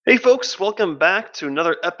Hey folks, welcome back to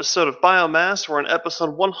another episode of Biomass. We're on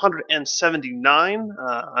episode 179.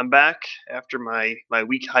 I'm back after my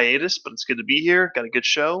week hiatus, but it's good to be here. Got a good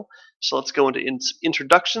show. So let's go into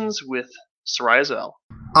introductions with Soraya Zell.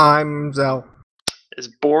 I'm Zell. As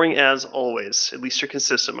boring as always. At least you're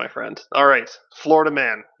consistent, my friend. All right, Florida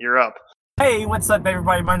Man, you're up. Hey, what's up,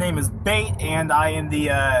 everybody? My name is Bait, and I am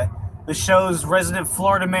the show's resident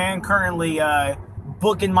Florida man. Currently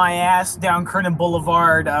booking my ass down Kernan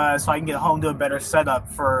Boulevard so I can get home to a better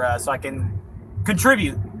setup so I can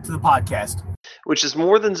contribute to the podcast. Which is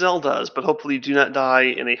more than Zell does, but hopefully you do not die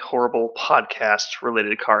in a horrible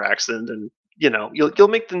podcast-related car accident, and you'll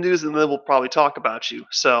make the news, and then we'll probably talk about you.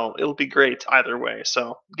 So it'll be great either way.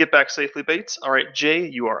 So get back safely, Bates. All right, Jay,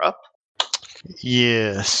 you are up.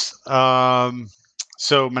 Yes.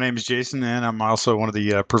 So my name is Jason, and I'm also one of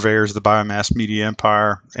the purveyors of the Biomass Media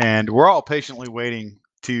Empire. And we're all patiently waiting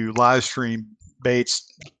to live stream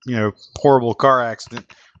Bates' horrible car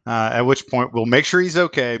accident. At which point we'll make sure he's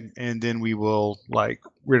okay, and then we will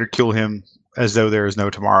ridicule him as though there is no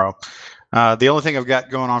tomorrow. The only thing I've got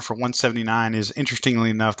going on for 179 is, interestingly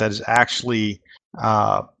enough, that is actually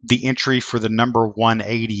the entry for the number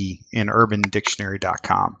 180 in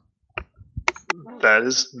UrbanDictionary.com. That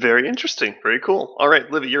is very interesting. Very cool. All right,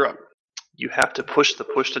 Livy, you're up. You have to push the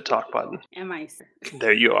push to talk button. Am I?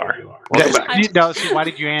 There you are. Welcome back. No, see, why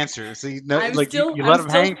did you answer? See, you let him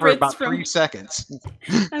hang for about 3 seconds.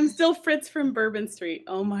 I'm still Fritz from Bourbon Street.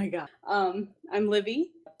 Oh my god. I'm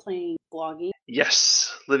Livy, playing blogging.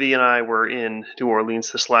 Yes, Livy and I were in New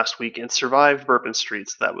Orleans this last week and survived Bourbon Street.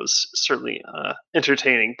 So that was certainly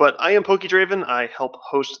entertaining. But I am PokeDraven. I help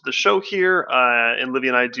host the show here, and Livy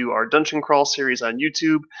and I do our Dungeon Crawl series on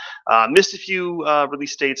YouTube. Missed a few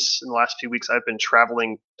release dates in the last few weeks. I've been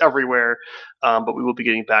traveling everywhere, but we will be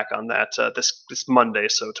getting back on that this Monday,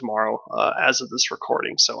 so tomorrow, as of this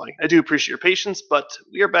recording. So I do appreciate your patience, but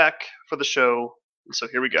we are back for the show. So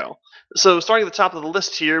here we go. So starting at the top of the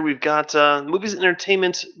list here, we've got movies and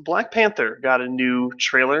entertainment. Black Panther got a new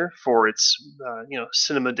trailer for its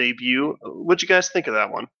cinema debut. What'd you guys think of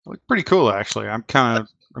that one? Looked pretty cool, actually. I'm kind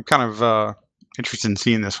of interested in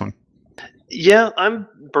seeing this one. Yeah, I'm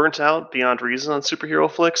burnt out beyond reason on superhero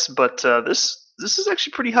flicks, but this is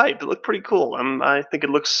actually pretty hyped. It looked pretty cool. I think it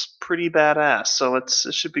looks pretty badass, so it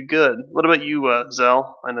should be good. What about you,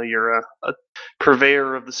 Zell? I know you're a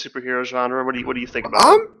purveyor of the superhero genre. What do you think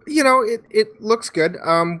about it? It looks good.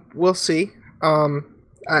 We'll see.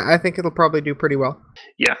 I think it'll probably do pretty well.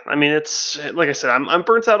 Yeah, I mean, it's like I said, I'm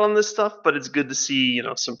burnt out on this stuff, but it's good to see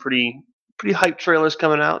some pretty hype trailers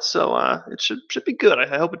coming out. So it should be good.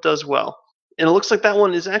 I hope it does well. And it looks like that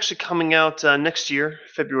one is actually coming out next year,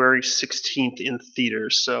 February 16th in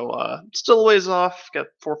theaters. So still a ways off. Got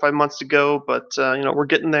 4 or 5 months to go, but we're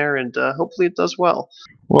getting there, and hopefully it does well.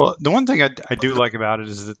 Well, the one thing I do like about it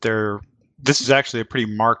is that this is actually a pretty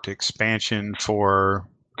marked expansion for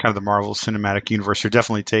kind of the Marvel Cinematic Universe. They're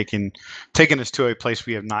definitely taking us to a place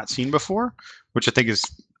we have not seen before, which I think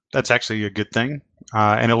that's actually a good thing.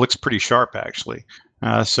 And it looks pretty sharp, actually.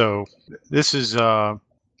 So this is.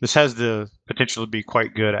 This has the potential to be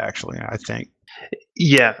quite good, actually, I think.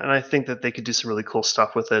 Yeah, and I think that they could do some really cool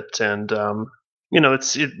stuff with it, and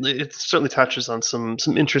it certainly touches on some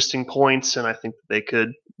interesting points, and I think they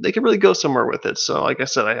could really go somewhere with it. So, like I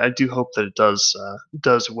said, I do hope that it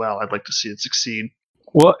does well. I'd like to see it succeed.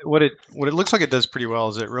 Well, what it looks like it does pretty well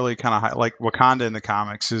is it really kind of like Wakanda in the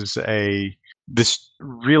comics is this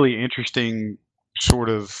really interesting sort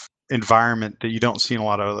of environment that you don't see in a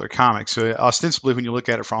lot of other comics. So ostensibly, when you look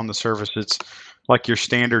at it from the surface, it's like your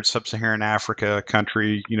standard sub-Saharan Africa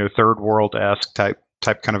country, third world-esque type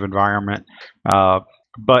kind of environment.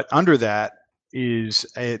 But under that is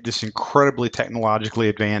this incredibly technologically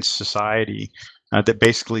advanced society that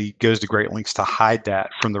basically goes to great lengths to hide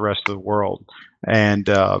that from the rest of the world. And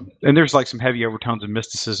there's like some heavy overtones of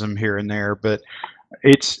mysticism here and there, but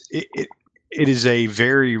it is a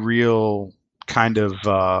very real kind of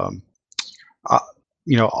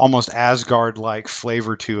almost Asgard-like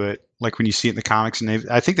flavor to it, like when you see it in the comics, and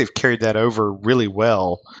I think they've carried that over really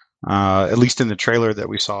well, at least in the trailer that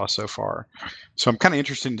we saw so far. So I'm kind of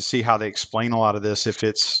interested to see how they explain a lot of this, if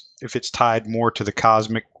it's tied more to the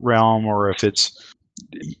cosmic realm, or if it's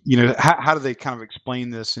how do they kind of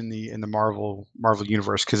explain this in the Marvel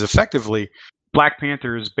universe? Because effectively, Black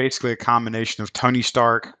Panther is basically a combination of Tony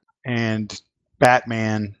Stark and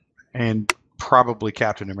Batman and probably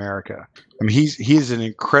Captain America. I mean, he is an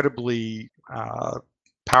incredibly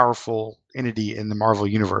powerful entity in the Marvel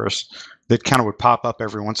universe that kind of would pop up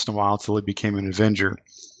every once in a while until he became an Avenger.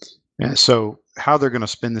 And so how they're going to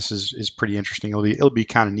spin this is pretty interesting. It'll be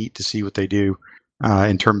kind of neat to see what they do.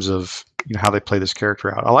 in terms of how they play this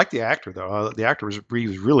character out. I like the actor though. The actor was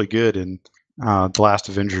really good in the last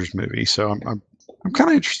Avengers movie. So I'm kind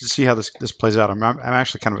of interested to see how this plays out. I'm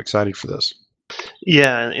actually kind of excited for this.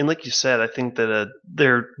 Yeah, and like you said, I think that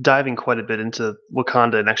they're diving quite a bit into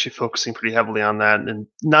Wakanda and actually focusing pretty heavily on that, and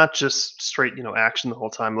not just straight, action the whole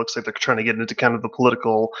time. It looks like they're trying to get into kind of the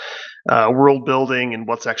political world building and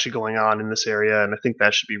what's actually going on in this area. And I think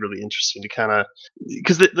that should be really interesting to kind of,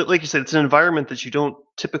 because like you said, it's an environment that you don't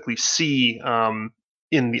typically see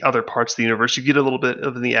in the other parts of the universe. You get a little bit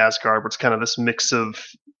of in the Asgard, where it's kind of this mix of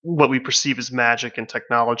what we perceive as magic and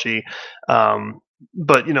technology.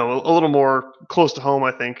 But a little more close to home,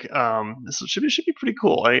 I think. So it should be pretty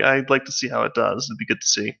cool. I'd like to see how it does. It'd be good to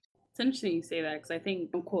see. It's interesting you say that because I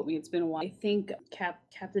think, don't quote me, it's been a while. I think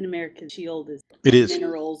Captain America's shield is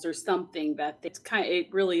minerals or something that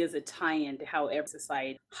it really is a tie-in to how every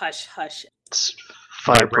society hush. It's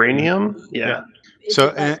vibranium. Yeah.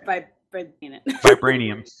 So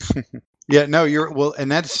vibranium. Yeah, no,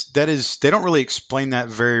 and that is they don't really explain that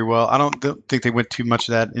very well. I don't think they went too much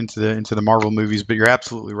of that into the Marvel movies, but you're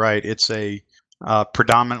absolutely right. It's a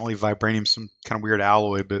predominantly vibranium, some kind of weird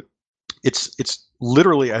alloy, but it's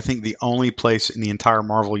literally, I think, the only place in the entire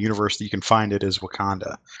Marvel universe that you can find it is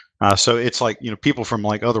Wakanda. So it's like, people from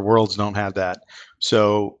like other worlds don't have that.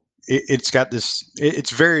 So it's got this.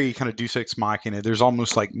 It's very kind of Deus Ex Machina. There's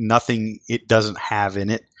almost like nothing it doesn't have in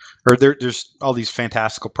it. Or there's all these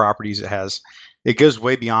fantastical properties it has. It goes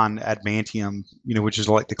way beyond adamantium, which is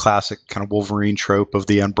like the classic kind of Wolverine trope of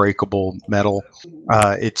the unbreakable metal.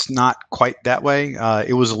 It's not quite that way.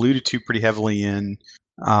 It was alluded to pretty heavily in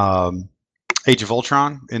Age of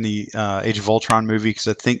Ultron, in the Age of Ultron movie, because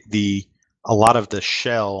I think a lot of the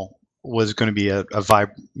shell was going to be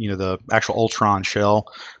the actual Ultron shell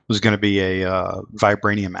was going to be a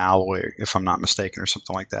vibranium alloy, if I'm not mistaken, or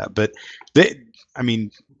something like that. But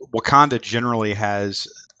Wakanda generally has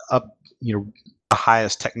the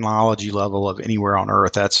highest technology level of anywhere on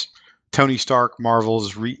Earth. That's Tony Stark,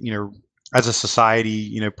 Marvel's, as a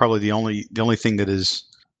society, probably the only thing that has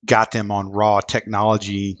got them on raw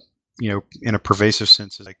technology, in a pervasive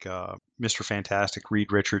sense, is like Mr. Fantastic,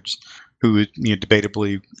 Reed Richards, who is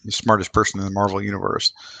debatably the smartest person in the Marvel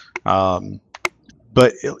universe.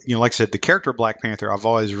 But like I said, the character of Black Panther I've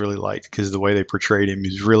always really liked because the way they portrayed him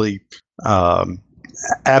is really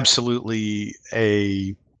absolutely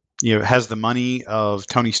has the money of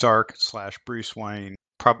Tony Stark / Bruce Wayne,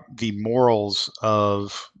 the morals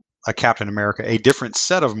of a Captain America, a different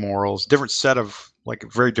set of morals, different set of like a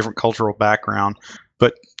very different cultural background,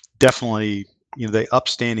 but definitely the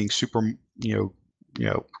upstanding super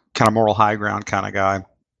kind of moral high ground kind of guy,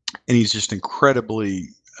 and he's just incredibly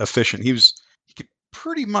efficient. He could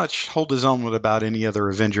pretty much hold his own with about any other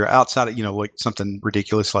Avenger outside of like something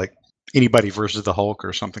ridiculous like anybody versus the Hulk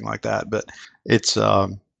or something like that. But it's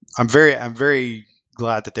I'm very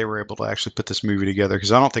glad that they were able to actually put this movie together,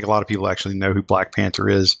 because I don't think a lot of people actually know who Black Panther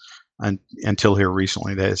is until here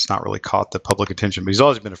recently. That it's not really caught the public attention, but he's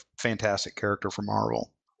always been a fantastic character for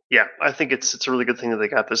Marvel. Yeah, I think it's a really good thing that they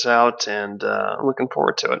got this out, and I'm looking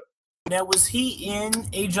forward to it. Now, was he in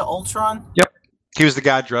Age of Ultron? Yep, he was the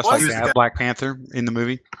guy dressed like Black Panther in the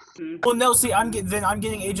movie. Well, no, see, I'm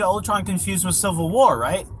getting Age of Ultron confused with Civil War,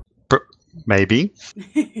 right? Maybe.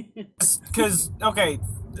 Because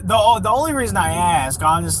the only reason I ask,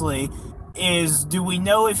 honestly, is do we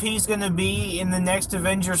know if he's going to be in the next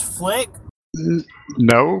Avengers flick?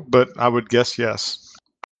 No, but I would guess yes.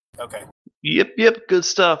 Okay. Yep, good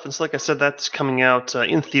stuff. And so, like I said, that's coming out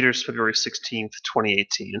in theaters February 16th,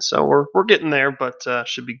 2018. So we're getting there, but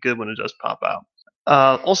should be good when it does pop out.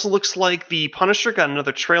 Also looks like The Punisher got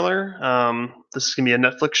another trailer. This is going to be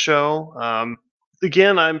a Netflix show.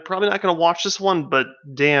 Again, I'm probably not going to watch this one, but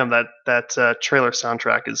damn, that trailer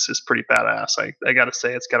soundtrack is pretty badass. I got to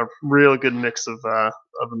say, it's got a real good mix of the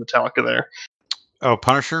Metallica there. Oh,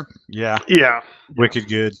 Punisher? Yeah. Yeah. Wicked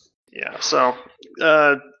good. Yeah. So,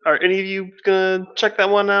 are any of you gonna check that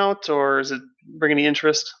one out, or is it bring any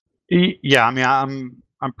interest? Yeah, I'm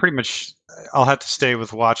pretty much. I'll have to stay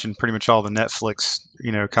with watching pretty much all the Netflix,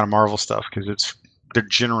 kind of Marvel stuff, because they're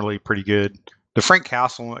generally pretty good. The Frank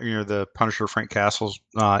Castle, the Punisher Frank Castle's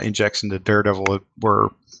injects into Daredevil were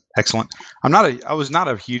excellent. I was not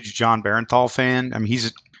a huge John Barenthal fan. I mean,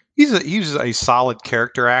 he's a solid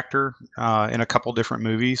character actor in a couple different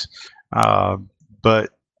movies, but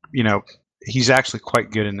he's actually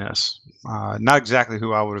quite good in this. Not exactly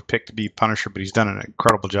who I would have picked to be Punisher, but he's done an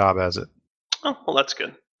incredible job as it. Oh, well, that's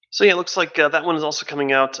good. So yeah, it looks like that one is also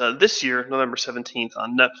coming out this year, November 17th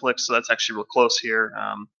on Netflix. So that's actually real close here.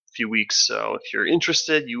 few weeks. So if you're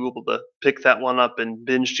interested, you will be able to pick that one up and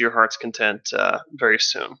binge to your heart's content very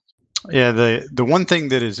soon. Yeah, the one thing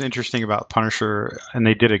that is interesting about Punisher, and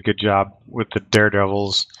they did a good job with the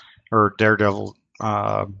Daredevil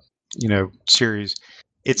series.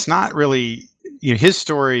 It's not really, his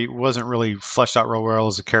story wasn't really fleshed out real well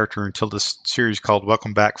as a character until this series called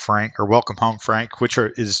Welcome Back, Frank, or Welcome Home, Frank, which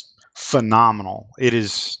is phenomenal. It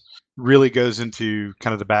is really goes into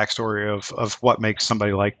kind of the backstory of what makes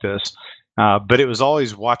somebody like this. But it was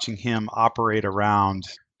always watching him operate around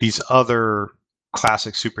these other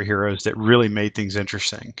classic superheroes that really made things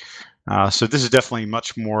interesting. So this is definitely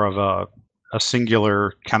much more of a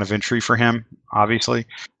singular kind of entry for him, obviously.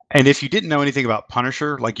 And if you didn't know anything about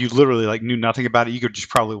Punisher, like you literally like knew nothing about it, you could just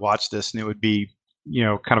probably watch this and it would be,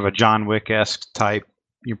 kind of a John Wick-esque type,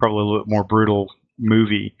 probably a little bit more brutal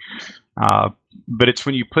movie. But it's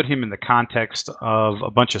when you put him in the context of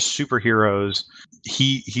a bunch of superheroes,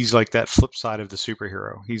 he's like that flip side of the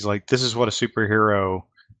superhero. He's like, this is what a superhero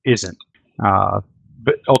isn't.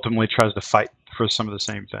 But ultimately tries to fight for some of the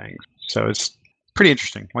same things. So it's pretty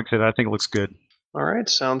interesting. Like I said, I think it looks good. All right,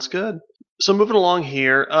 sounds good. So moving along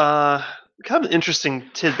here, kind of an interesting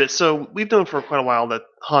tidbit. So we've known for quite a while that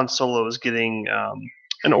Han Solo is getting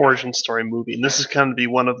an origin story movie, and this is kind of be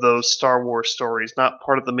one of those Star Wars stories, not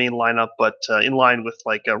part of the main lineup, but in line with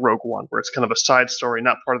like Rogue One, where it's kind of a side story,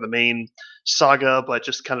 not part of the main saga, but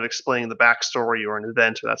just kind of explaining the backstory or an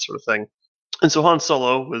event or that sort of thing. And so Han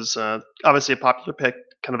Solo was obviously a popular pick,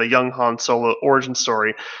 kind of a young Han Solo origin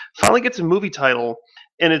story. Finally gets a movie title,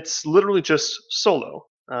 and it's literally just Solo.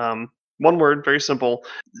 One word, very simple.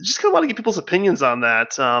 Just kind of want to get people's opinions on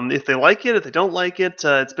that. If they like it, if they don't like it.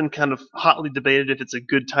 It's been kind of hotly debated if it's a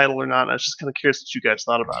good title or not. I was just kind of curious what you guys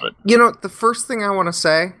thought about it. The first thing I want to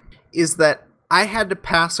say is that I had to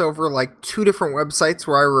pass over like 2 different websites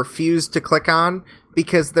where I refused to click on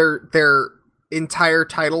because their entire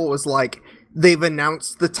title was like, they've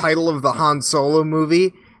announced the title of the Han Solo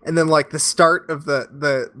movie, and then like the start of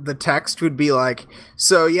the text would be like,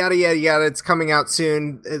 so yada yada yada, it's coming out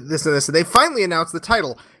soon, this and this, and they finally announced the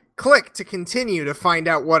title. Click to continue to find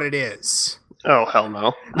out what it is. Oh, hell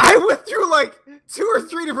no. I went through like 2 or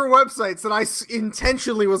 3 different websites and I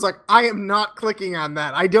intentionally was like, I am not clicking on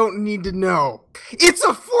that. I don't need to know. It's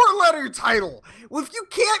a 4-letter title. Well, if you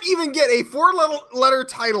can't even get a 4-letter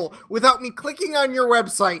title without me clicking on your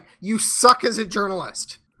website, you suck as a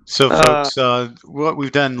journalist. So, folks, what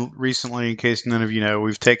we've done recently, in case none of you know,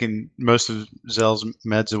 we've taken most of Zell's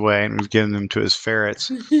meds away and we've given them to his ferrets,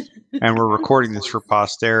 and we're recording this for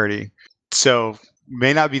posterity. So,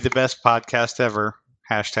 may not be the best podcast ever,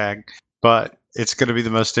 #, but it's going to be the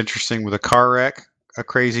most interesting with a car wreck, a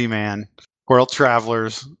crazy man, world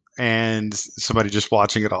travelers, and somebody just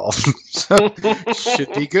watching it all. So,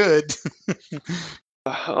 should be good.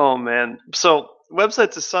 Oh, man. So,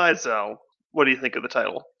 websites aside, Zell, what do you think of the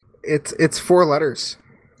title? It's 4 letters.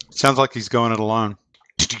 Sounds like he's going it alone.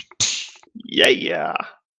 Yeah.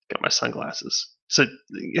 Got my sunglasses. So,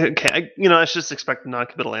 okay, I should just expect a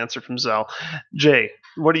non-committal answer from Zell. Jay,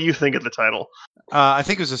 what do you think of the title? I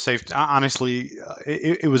think it was a safe. Honestly,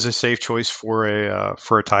 it was a safe choice for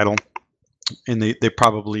a title, and they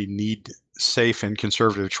probably need safe and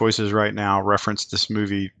conservative choices right now. Reference this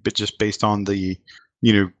movie, but just based on the,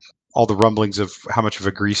 all the rumblings of how much of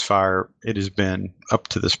a grease fire it has been up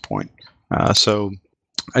to this point. So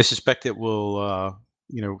I suspect it will,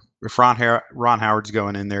 if Ron Howard's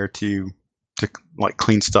going in there to like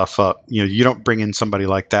clean stuff up, you don't bring in somebody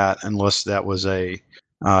like that unless that was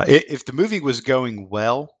if the movie was going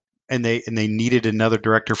well and they needed another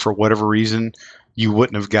director for whatever reason, you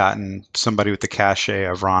wouldn't have gotten somebody with the cachet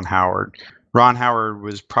of Ron Howard. Ron Howard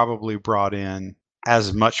was probably brought in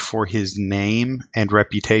as much for his name and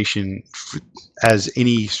reputation as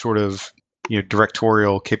any sort of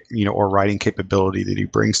directorial or writing capability that he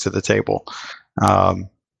brings to the table.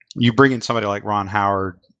 You bring in somebody like Ron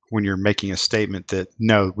Howard when you're making a statement that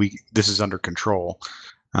no, this is under control.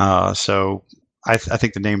 So I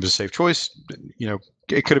think the name is a safe choice.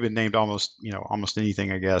 It could have been named almost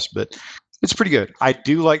anything, I guess, but it's pretty good. I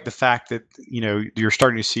do like the fact that, you're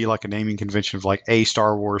starting to see like a naming convention of like a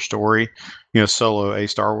Star Wars story, Solo, a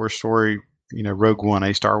Star Wars story, Rogue One,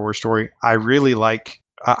 a Star Wars story. I really like,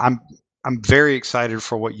 I'm very excited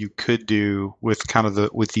for what you could do with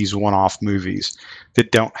with these one-off movies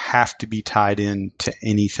that don't have to be tied in to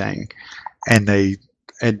anything. And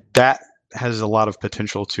that has a lot of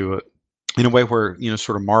potential to it in a way where,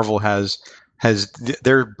 sort of Marvel has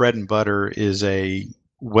their bread and butter is a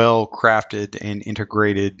well-crafted and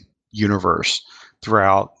integrated universe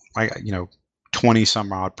throughout, 20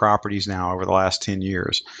 some odd properties now over the last 10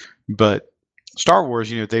 years. But Star Wars,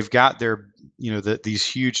 they've got their, these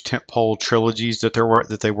huge tentpole trilogies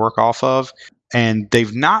that they work off of, and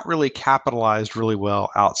they've not really capitalized really well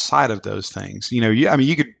outside of those things. You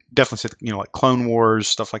could definitely say, like Clone Wars,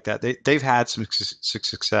 stuff like that. They've had some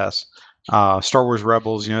success. Star Wars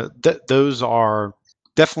Rebels, those are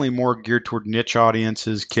definitely more geared toward niche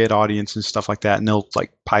audiences, kid audiences, stuff like that, and they'll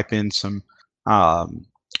like pipe in some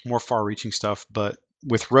more far-reaching stuff. But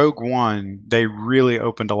with Rogue One, they really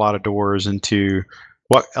opened a lot of doors into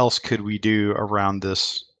what else could we do around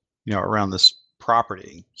this, around this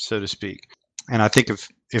property, so to speak. And I think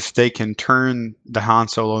if they can turn the Han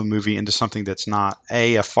Solo movie into something that's not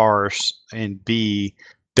a farce, and B,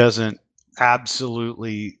 doesn't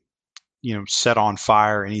absolutely, set on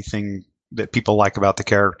fire anything that people like about the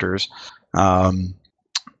characters,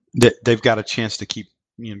 that they've got a chance to keep,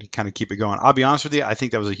 to kind of keep it going. I'll be honest with you, I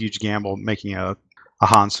think that was a huge gamble making a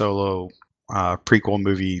Han Solo prequel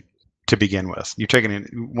movie to begin with. You're taking in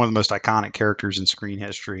one of the most iconic characters in screen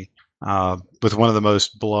history, with one of the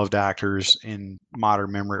most beloved actors in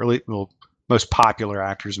modern memory, most popular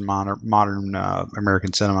actors in modern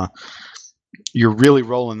American cinema. You're really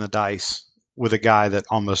rolling the dice with a guy that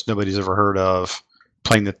almost nobody's ever heard of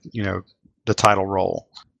playing the title role.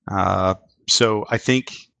 So I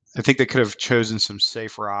think they could have chosen some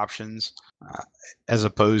safer options as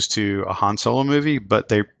opposed to a Han Solo movie, but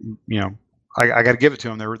they, I got to give it to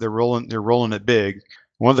them. They're rolling it big.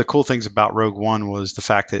 One of the cool things about Rogue One was the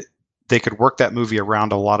fact that they could work that movie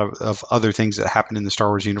around a lot of other things that happened in the Star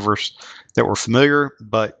Wars universe that were familiar,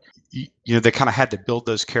 but they kind of had to build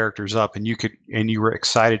those characters up, and you were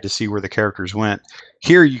excited to see where the characters went.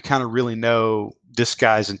 Here, you kind of really know this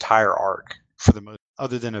guy's entire arc for the most,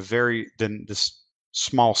 other than this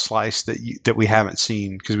small slice that we haven't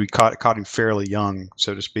seen, because we caught him fairly young,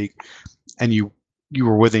 so to speak, and you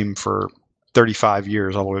were with him for 35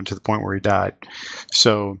 years all the way to the point where he died.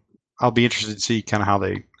 So I'll be interested to see kind of how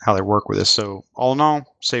they work with this. So all in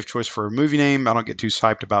all, safe choice for a movie name. I don't get too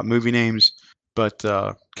hyped about movie names, but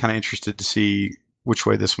kind of interested to see which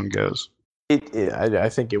way this one goes. I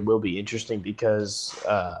think it will be interesting because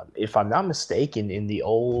if I'm not mistaken, in the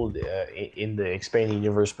old in the expanding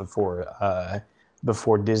universe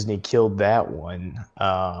before Disney killed that one,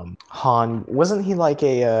 Han, wasn't he like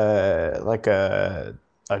a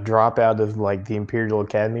dropout of like the Imperial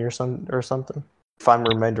Academy or something? If I'm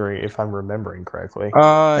remembering correctly,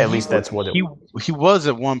 at least that's what he was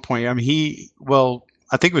at one point. I mean,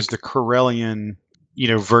 I think it was the Corellian,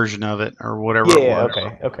 version of it or whatever. Yeah. It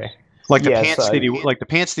was. Okay. Like the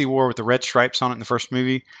pants that he wore with the red stripes on it in the first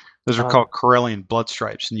movie. Those are called Corellian blood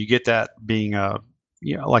stripes, and you get that being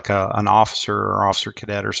like an officer or officer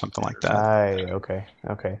cadet or something like that.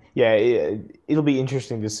 Okay. Yeah, it'll be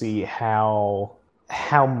interesting to see how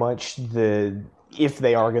much if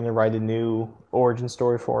they are going to write a new origin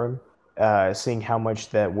story for him, seeing how much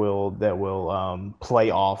that will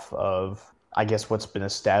play off of, I guess, what's been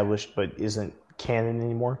established but isn't canon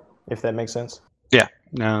anymore, if that makes sense. Yeah,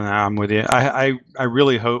 no, I'm with you. I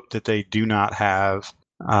really hope that they do not have.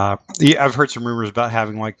 I've heard some rumors about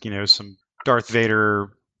having some Darth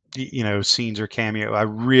Vader, scenes or cameo. I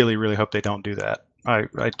really, really hope they don't do that.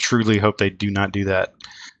 I truly hope they do not do that.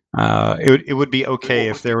 It would be okay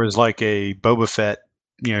if there was like a Boba Fett,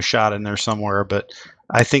 shot in there somewhere, but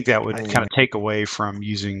I think that would kind of take away from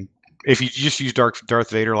using. If you just use Darth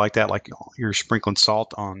Vader like that, like you're sprinkling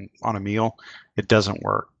salt on a meal, it doesn't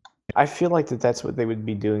work. I feel like that's what they would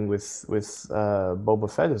be doing with Boba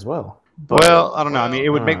Fett as well. But, well, I don't know. I mean, it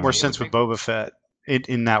would make more sense with Boba Fett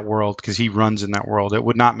in that world because he runs in that world. It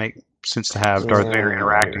would not make sense to have Darth Vader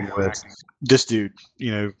interacting with this dude.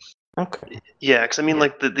 Okay. Yeah, because I mean,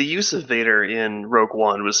 like the use of Vader in Rogue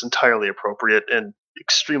One was entirely appropriate and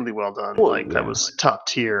extremely well done. That was top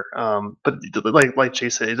tier. But like Jay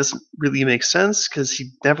said, it doesn't really make sense because he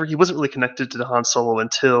wasn't really connected to the Han Solo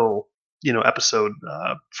until episode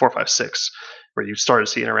 4, 5, 6, where you started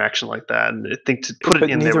to see interaction like that. And I think to put it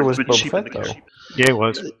in there would cheapen the game. Yeah, it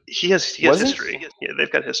was. He has history. Yeah,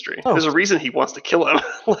 they've got history. There's a reason he wants to kill him.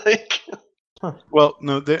 Well,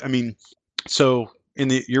 no, so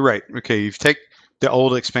you're right. Okay, if you take the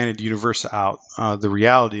old expanded universe out, the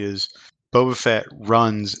reality is Boba Fett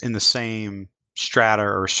runs in the same strata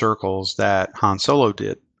or circles that Han Solo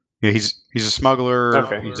did. He's a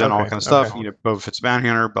smuggler. He's done all kind of stuff. Boba Fett's a bounty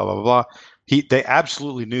hunter. Blah blah blah. They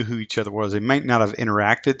absolutely knew who each other was. They might not have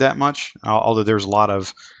interacted that much, although there's a lot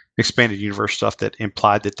of expanded universe stuff that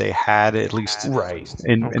implied that they had at least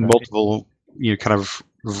in multiple kind of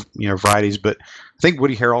varieties. But I think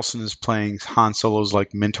Woody Harrelson is playing Han Solo's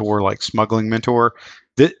like mentor, like smuggling mentor.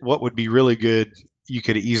 What would be really good, you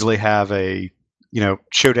could easily have a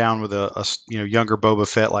showdown with a younger Boba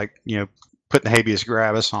Fett, like putting the habeas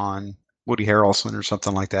corpus on Woody Harrelson or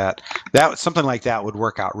something like that. Something like that would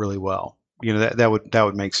work out really well. That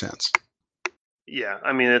would make sense. Yeah,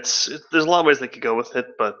 I mean, there's a lot of ways they could go with it,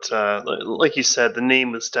 but like you said,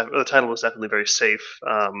 the title was definitely very safe,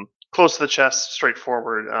 close to the chest,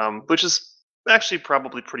 straightforward, which is actually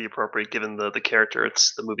probably pretty appropriate given the character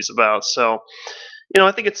the movie's about. So,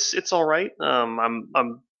 I think it's all right.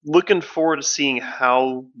 I'm looking forward to seeing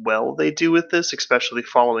how well they do with this, especially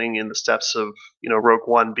following in the steps of Rogue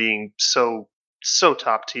One being so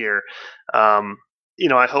top tier.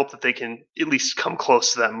 I hope that they can at least come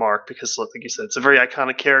close to that mark because, like you said, it's a very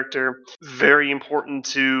iconic character, very important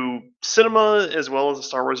to cinema as well as the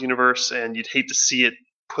Star Wars universe, and you'd hate to see it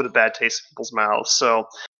put a bad taste in people's mouths. So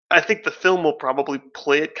I think the film will probably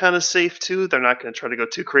play it kind of safe too. They're not going to try to go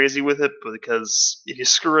too crazy with it, because if you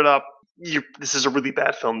screw it up, this is a really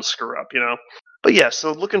bad film to screw up, But yeah,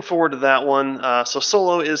 so looking forward to that one. So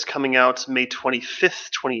Solo is coming out May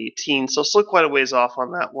 25th, 2018. So still quite a ways off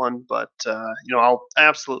on that one, but I'll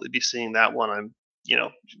absolutely be seeing that one. I'm,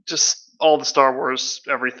 just all the Star Wars,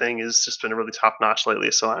 everything has just been really top notch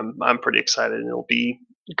lately. So I'm pretty excited, and it'll be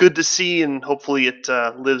good to see, and hopefully it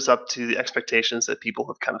lives up to the expectations that people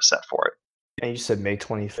have kind of set for it. And you said May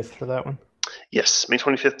 25th for that one? Yes, May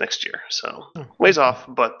 25th next year. So ways off,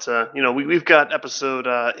 but we've got episode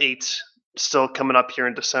 8 still coming up here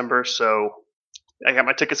in December, so I got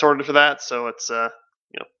my tickets ordered for that. So it's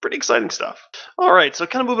pretty exciting stuff. All right, so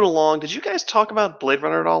kind of moving along. Did you guys talk about Blade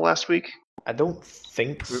Runner at all last week? I don't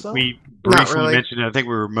think so. We briefly mentioned it. I think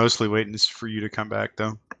we were mostly waiting for you to come back,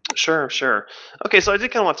 though. Sure. Okay, so I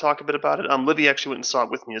did kind of want to talk a bit about it. Livy actually went and saw it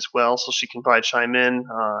with me as well, so she can probably chime in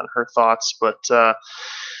on her thoughts. But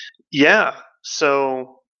yeah,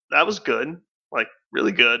 so that was good, like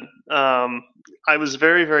really good. I was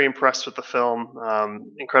very, very impressed with the film.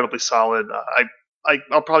 Incredibly solid.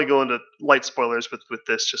 I'll probably go into light spoilers with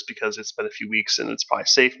this just because it's been a few weeks and it's probably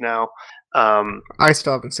safe now. I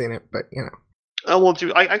still haven't seen it, but Well,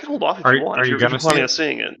 I can hold off if you want. Are you if you're planning on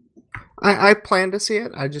seeing it? I plan to see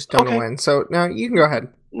it. I just don't know when. So no, you can go ahead.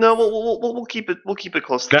 No, we'll keep it. We'll keep it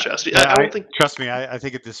close to the chest. I don't think. Trust me, I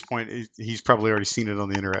think at this point he's probably already seen it on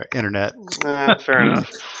the internet. Fair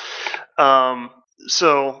enough.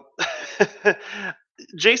 So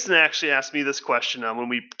Jason actually asked me this question when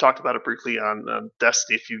we talked about it briefly on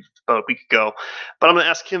Destiny about a week ago, but I'm going to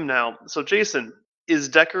ask him now. So Jason, is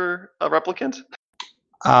Decker a replicant?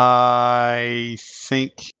 I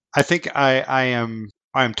think I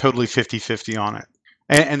am totally 50-50 on it.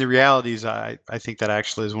 And the reality is I think that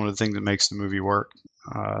actually is one of the things that makes the movie work,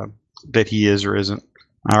 that he is or isn't.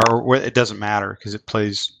 Or it doesn't matter because it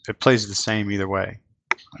plays the same either way.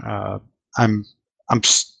 I'm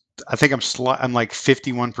like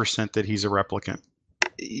 51% that he's a replicant.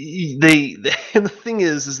 And the thing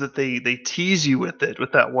is that they tease you with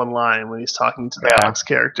that one line when he's talking to the Fox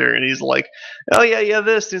character, and he's like, "Oh yeah,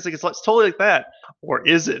 this." And he's like, "It's totally like that," or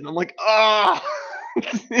is it? And I'm like, "Oh."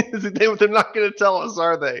 They're not going to tell us,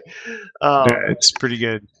 are they? It's pretty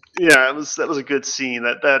good. Yeah, that was a good scene.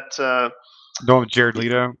 That the one with Jared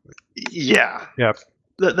Leto. Yeah.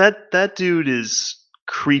 That dude is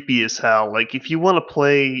creepy as hell. Like if you want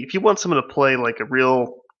someone to play like a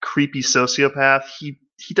real creepy sociopath, he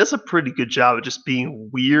does a pretty good job of just being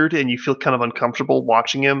weird, and you feel kind of uncomfortable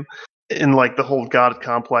watching him. And like the whole God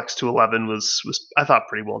complex to 11 was I thought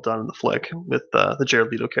pretty well done in the flick with the Jared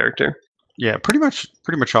Leto character. Yeah, pretty much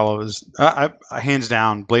all of his. Hands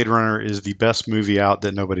down, Blade Runner is the best movie out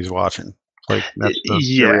that nobody's watching. Like that's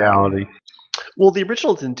the reality. Well, the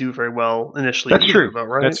original didn't do very well initially. That's true, though,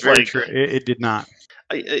 right? That's very true. It did not.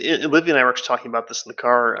 Olivia and I were actually talking about this in the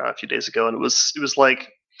car a few days ago, and it was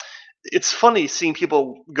like, it's funny seeing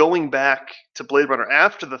people going back to Blade Runner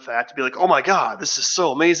after the fact to be like, "Oh my God, this is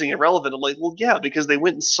so amazing and relevant." I'm like, well, yeah, because they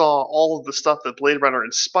went and saw all of the stuff that Blade Runner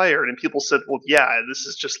inspired, and people said, well, yeah, this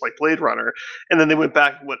is just like Blade Runner. And then they went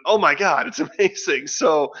back and went, "Oh my God, it's amazing."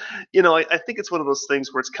 So, I think it's one of those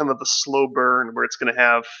things where it's kind of a slow burn, where it's going to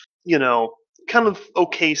have, kind of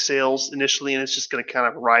okay sales initially, and it's just going to kind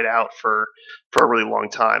of ride out for a really long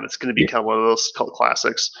time. It's going to be kind of one of those cult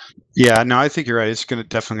classics. Yeah, no, I think you're right. It's going to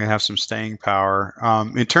definitely have some staying power.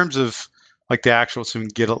 In terms of like the actual, so we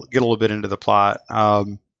can get a little bit into the plot.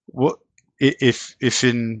 What if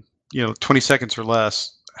in 20 seconds or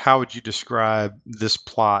less, how would you describe this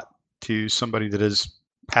plot to somebody that is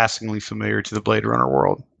passingly familiar to the Blade Runner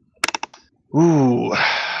world? Ooh,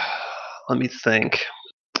 let me think.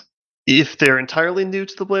 If they're entirely new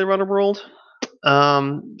to the Blade Runner world,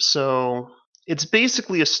 so it's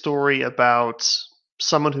basically a story about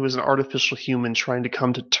someone who is an artificial human trying to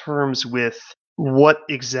come to terms with what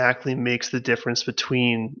exactly makes the difference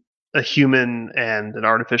between a human and an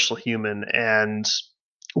artificial human, and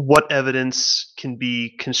what evidence can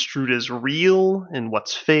be construed as real and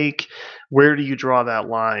what's fake. Where do you draw that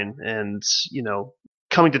line? And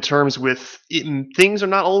coming to terms with things are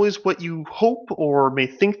not always what you hope or may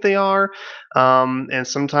think they are, and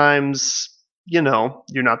sometimes you're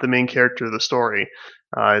not the main character of the story.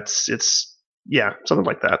 It's yeah, something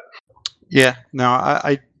like that. Yeah, no,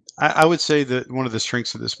 I would say that one of the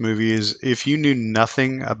strengths of this movie is if you knew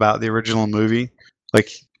nothing about the original movie,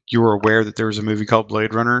 like you were aware that there was a movie called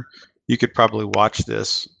Blade Runner, you could probably watch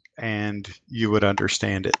this and you would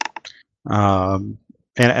understand it. And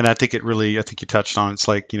I think I think you touched on, it's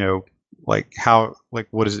like, like how, like,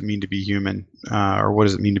 what does it mean to be human, or what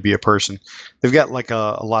does it mean to be a person? They've got like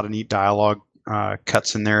a lot of neat dialogue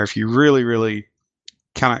cuts in there if you really, really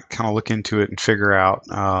kind of look into it and figure out,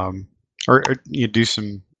 or you do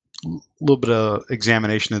some little bit of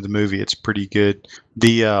examination of the movie. It's pretty good.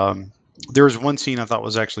 There was one scene I thought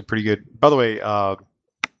was actually pretty good. By the way,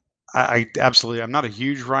 I absolutely, I'm not a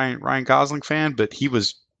huge Ryan Gosling fan, but he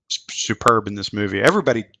was superb in this movie.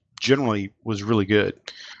 Everybody generally was really good.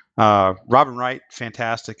 Robin Wright,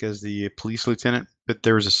 fantastic as the police lieutenant, but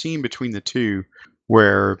there was a scene between the two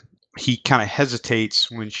where he kind of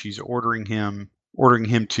hesitates when she's ordering him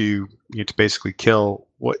to to basically kill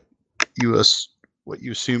what you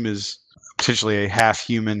assume is potentially a half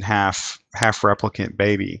human, half replicant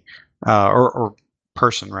baby, or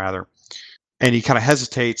person rather. And he kind of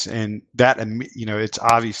hesitates, and that, it's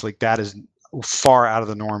obvious like that is far out of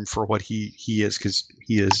the norm for what he is, because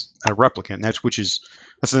he is a replicant.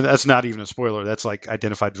 That's not even a spoiler. That's like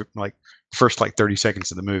identified like first like 30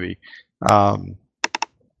 seconds of the movie.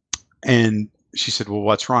 And she said, "Well,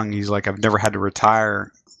 what's wrong?" He's like, "I've never had to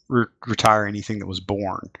retire anything that was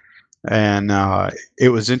born." And it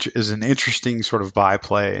was an interesting sort of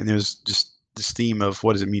byplay, and there's just this theme of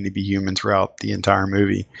what does it mean to be human throughout the entire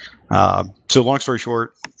movie. So long story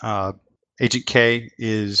short, Agent K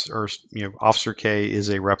Officer K is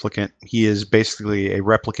a replicant. He is basically a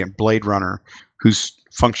replicant Blade Runner whose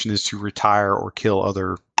function is to retire or kill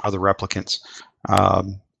other replicants,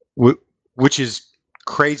 which is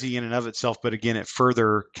crazy in and of itself. But again, it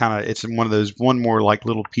further it's one of those more like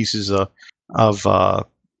little pieces of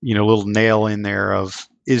little nail in there of,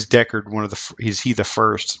 is Deckard is he the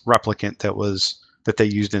first replicant that they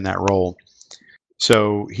used in that role?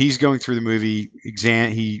 So he's going through the movie.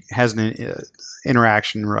 He has an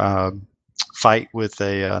interaction fight with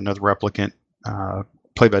another replicant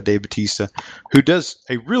played by Dave Bautista, who does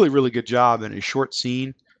a really, really good job in a short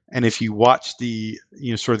scene. And if you watch the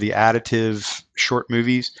sort of the additive short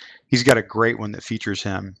movies, he's got a great one that features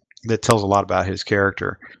him that tells a lot about his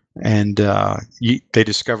character. And they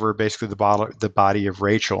discover basically the body of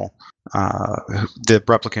Rachel, the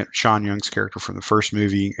replicant Sean Young's character from the first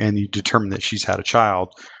movie, and you determine that she's had a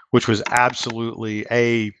child, which was absolutely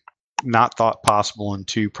not thought possible, and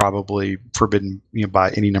two, probably forbidden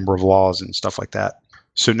by any number of laws and stuff like that.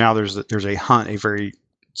 So now there's a hunt, a very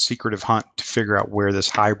secretive hunt to figure out where this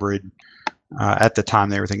hybrid, at the time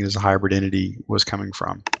they were thinking this hybrid entity, was coming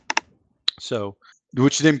from. So,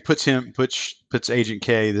 which then puts Agent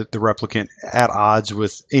K, the replicant, at odds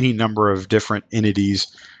with any number of different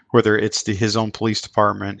entities, whether it's his own police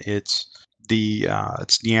department, it's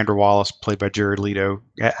Neander Wallace, played by Jared Leto,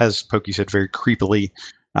 as Pokey said, very creepily,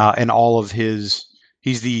 and all of he's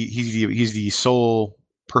the sole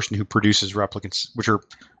person who produces replicants, which are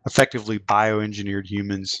effectively bioengineered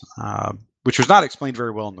humans, which was not explained very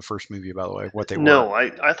well in the first movie, by the way, what they were. No,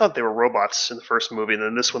 I thought they were robots in the first movie, and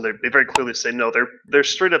then this one they very clearly say no, they're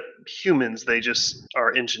straight up humans. They just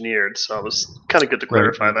are engineered. So it was kind of good to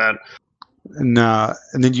clarify that. And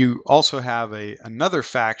then you also have another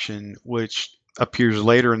faction which appears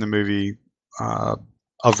later in the movie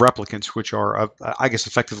of replicants, which are I guess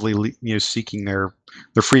effectively seeking their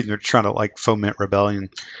freedom. They're trying to like foment rebellion.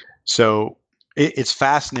 So it's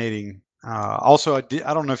fascinating. Also, I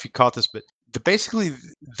don't know if you caught this, but basically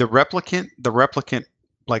the replicant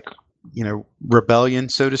like rebellion,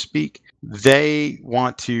 so to speak, they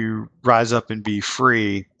want to rise up and be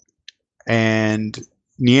free, and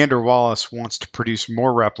Neander Wallace wants to produce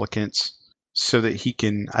more replicants so that he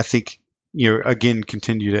can, I think, again,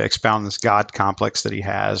 continue to expound this God complex that he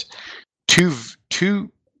has.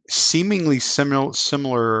 Two seemingly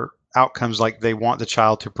similar outcomes, like they want the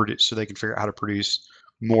child to produce so they can figure out how to produce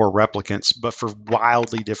more replicants, but for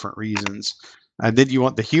wildly different reasons. And then you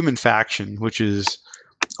want the human faction, which is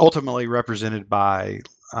ultimately represented by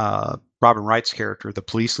Robin Wright's character, the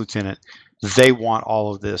police lieutenant. They want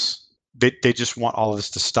all of this. They just want all of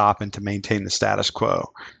this to stop and to maintain the status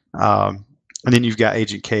quo. and then you've got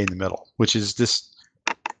Agent K in the middle, which is this.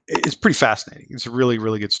 It's pretty fascinating. It's a really,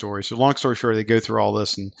 really good story. So long story short, they go through all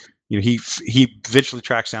this, and he eventually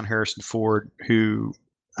tracks down Harrison Ford, who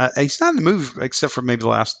he's not in the movie except for maybe the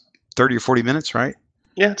last 30 or 40 minutes, right?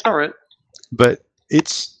 Yeah, it's all right. But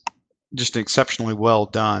it's just exceptionally well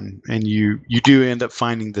done, and you do end up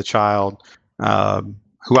finding the child,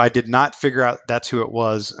 who I did not figure out that's who it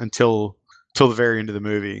was until the very end of the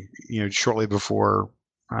movie. Shortly before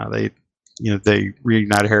they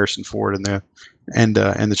reunited Harrison Ford and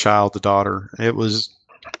the child, the daughter. It was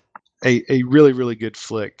a really, really good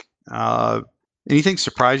flick. Anything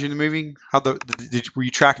surprise you in the movie? Were you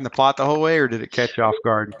tracking the plot the whole way, or did it catch you off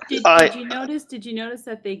guard? Did you notice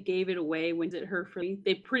that they gave it away when it her for me?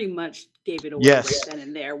 They pretty much gave it away right then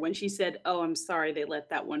and there when she said, "Oh, I'm sorry, they let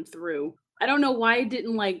that one through." I don't know why it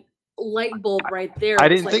didn't light bulb right there. I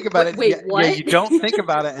didn't think about it. Wait, what? Yeah, you don't think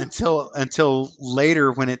about it until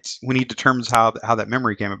later when he determines how that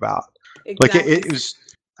memory came about. Exactly. Like it was.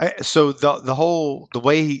 So the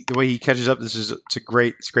way he catches up. It's a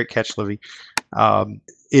great catch, Livy.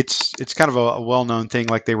 It's kind of a well-known thing.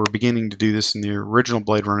 Like they were beginning to do this in the original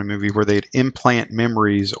Blade Runner movie, where they'd implant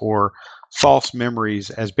memories or false memories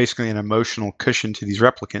as basically an emotional cushion to these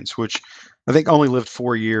replicants, which I think only lived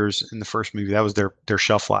 4 years in the first movie. That was their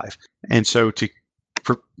shelf life. And so to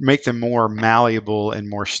make them more malleable and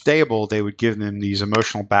more stable, they would give them these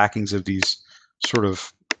emotional backings of these sort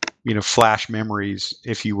of flash memories,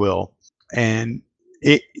 if you will. And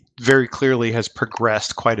it very clearly has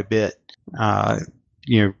progressed quite a bit, 30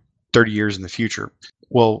 years in the future.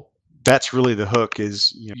 Well, that's really the hook.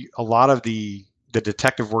 Is a lot of the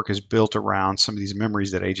detective work is built around some of these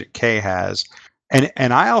memories that Agent K has.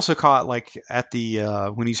 And I also caught, like, at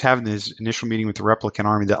the when he's having his initial meeting with the replicant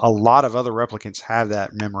army, that a lot of other replicants have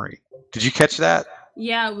that memory. Did you catch that?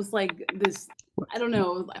 Yeah, it was like this. I don't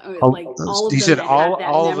know, like all of he them said that all had that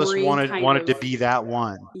all of us memory wanted to be that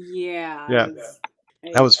one. Yeah. Yeah.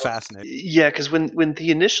 That was fascinating. Yeah, because when he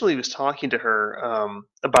initially was talking to her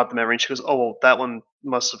about the memory, she goes, "Oh, well, that one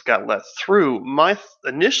must have got let through." My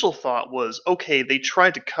initial thought was, okay, they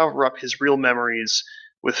tried to cover up his real memories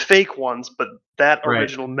with fake ones, but that Right.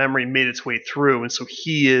 original memory made its way through, and so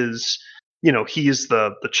he is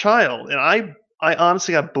the child. And I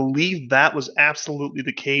honestly, I believe that was absolutely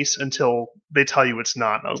the case until they tell you it's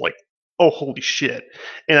not. And I was like, oh, holy shit.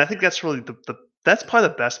 And I think that's really that's probably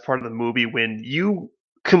the best part of the movie, when you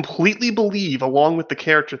completely believe, along with the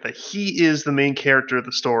character, that he is the main character of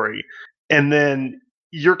the story, and then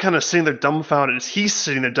you're kind of sitting there dumbfounded as he's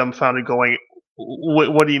sitting there dumbfounded, going,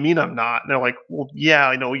 "What do you mean I'm not?" And they're like, "Well, yeah,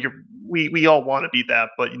 I know we all want to be that,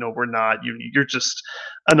 but we're not. You're just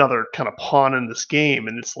another kind of pawn in this game."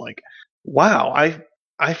 And it's like, wow,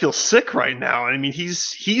 I feel sick right now. I mean,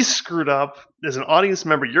 he's screwed up. As an audience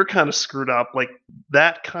member, you're kind of screwed up. Like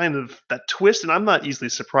that twist, and I'm not easily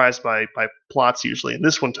surprised by plots usually, and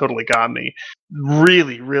this one totally got me.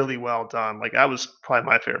 Really, really well done. Like, that was probably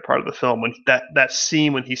my favorite part of the film, when that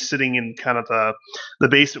scene when he's sitting in kind of the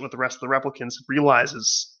basement with the rest of the replicants,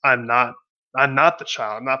 realizes I'm not the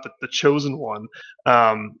child. I'm not the chosen one.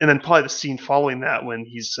 And then probably the scene following that, when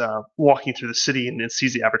he's walking through the city and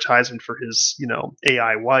sees the advertisement for his,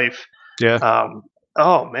 AI wife. Yeah.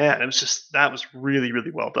 Oh man, that was really,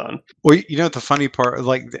 really well done. Well, the funny part,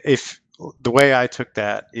 like, if the way I took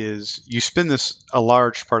that is, you spend a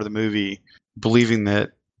large part of the movie believing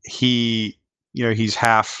that he's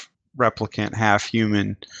half replicant, half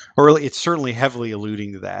human, or it's certainly heavily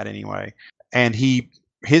alluding to that anyway. And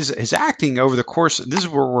his acting over the course, this is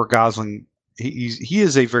where Gosling, he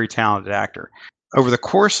is a very talented actor. Over the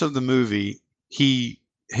course of the movie,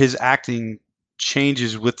 his acting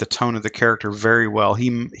changes with the tone of the character very well.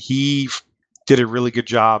 He did a really good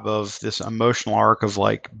job of this emotional arc of,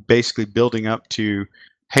 like, basically building up to,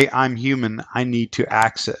 hey, I'm human. I need to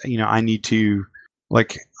access, I need to,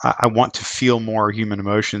 like, I want to feel more human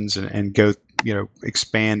emotions and go,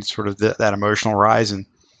 expand sort of that emotional rise. And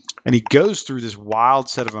he goes through this wild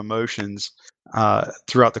set of emotions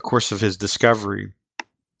throughout the course of his discovery.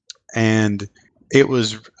 And I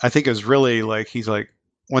think it was really like, he's like,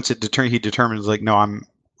 once he determines, like, no,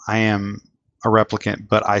 I am a replicant,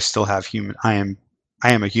 but I still have I am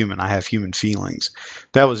a human. I have human feelings.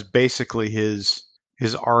 That was basically his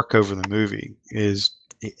arc over the movie,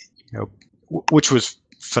 which was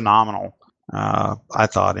phenomenal. I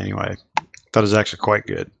thought, anyway. Thought it was actually quite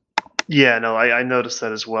good. Yeah, no, I noticed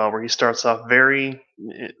that as well, where he starts off very,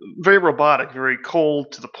 very robotic, very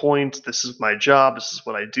cold, to the point. This is my job. This is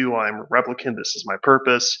what I do. I'm a replicant. This is my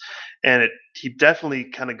purpose. And he definitely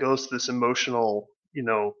kind of goes to this emotional,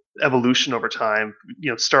 evolution over time.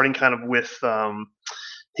 Starting kind of with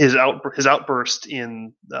his outburst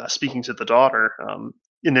in speaking to the daughter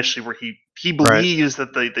initially, where he believes that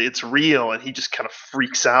it's real, and he just kind of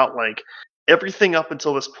freaks out. Like everything up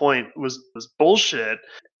until this point was bullshit.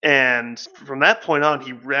 And from that point on,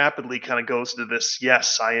 he rapidly kind of goes to this.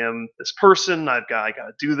 Yes, I am this person. I got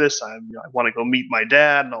to do this. I want to go meet my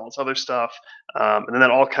dad and all this other stuff. And then that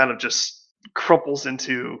all kind of just crumples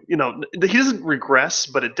into, he doesn't regress,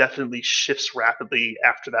 but it definitely shifts rapidly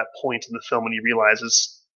after that point in the film when he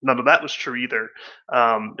realizes none of that was true either.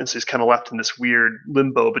 And so he's kind of left in this weird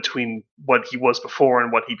limbo between what he was before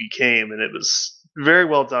and what he became. And it was very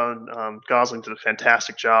well done. Gosling did a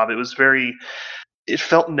fantastic job. It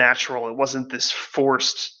felt natural. It wasn't this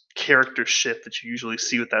forced character shift that you usually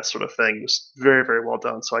see with that sort of thing. It was very, very well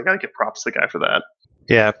done. So I got to give props to the guy for that.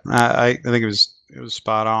 Yeah, I think it was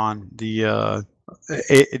spot on.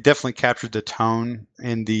 It definitely captured the tone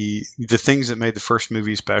and the things that made the first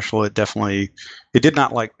movie special. It did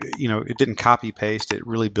not it didn't copy paste. It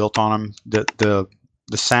really built on them. The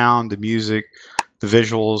sound, the music, the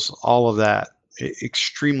visuals, all of that,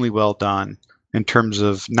 extremely well done in terms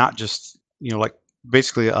of not just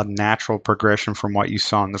basically a natural progression from what you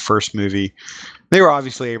saw in the first movie. They were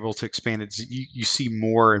obviously able to expand it. You see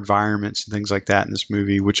more environments and things like that in this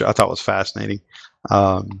movie, which I thought was fascinating.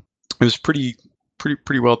 It was pretty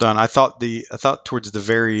well done. I thought towards the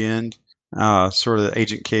very end, sort of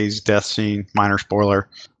Agent K's death scene, minor spoiler,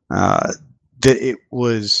 that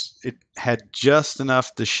it had just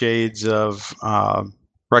enough the shades of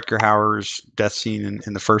Rutger Hauer's death scene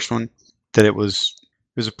in the first one that it was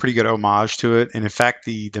a pretty good homage to it. And in fact,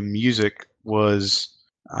 the music was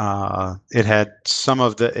it had some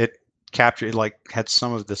of the had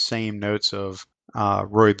some of the same notes of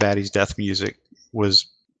Roy Batty's death music was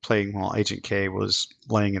playing while Agent K was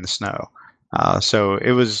laying in the snow. So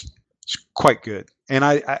it was quite good.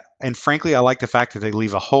 And and frankly, I like the fact that they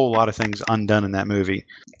leave a whole lot of things undone in that movie.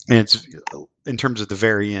 And it's in terms of the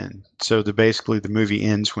very end. So basically the movie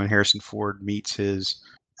ends when Harrison Ford meets his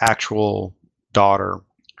actual daughter,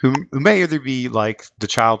 who may either be like the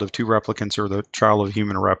child of two replicants or the child of a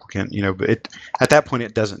human replicant, but at that point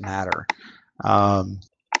it doesn't matter.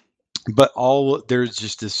 But there's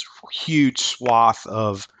just this huge swath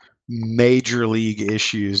of major league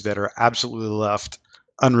issues that are absolutely left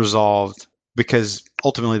unresolved because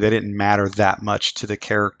ultimately they didn't matter that much to the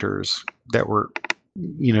characters that were,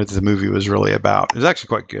 that the movie was really about. It was actually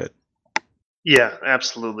quite good. Yeah,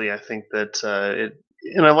 absolutely. I think that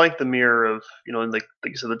and I like the mirror of, like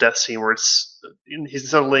you said, the death scene where he's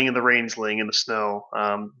instead of laying in the rain, he's laying in the snow.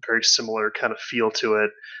 Very similar kind of feel to it.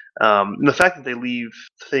 And the fact that they leave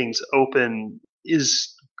things open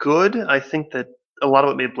is good. I think that a lot of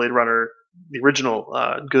what made Blade Runner, the original,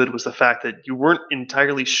 good was the fact that you weren't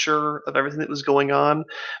entirely sure of everything that was going on.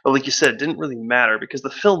 But like you said, it didn't really matter because the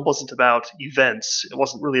film wasn't about events. It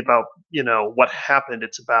wasn't really about, what happened.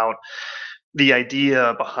 It's about the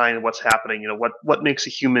idea behind what's happening, what makes a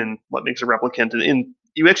human, what makes a replicant, and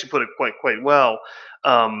you actually put it quite well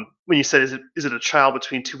when you said, is it a child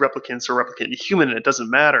between two replicants or a replicant and a human, and it doesn't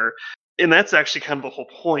matter. And that's actually kind of the whole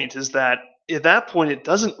point, is that at that point it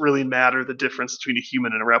doesn't really matter the difference between a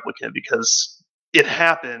human and a replicant because it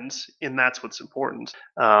happened, and that's what's important.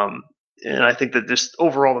 And I think that just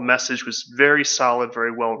overall the message was very solid,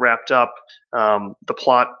 very well wrapped up. The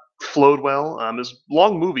plot flowed well. It was a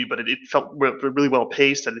long movie, but it felt really well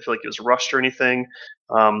paced. I didn't feel like it was rushed or anything.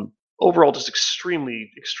 Overall, just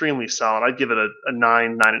extremely, extremely solid. I'd give it a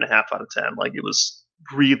 9.5 out of 10. Like, it was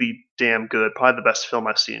really damn good. Probably the best film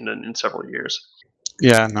I've seen in several years.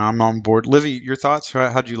 Yeah, no, I'm on board. Livy, your thoughts?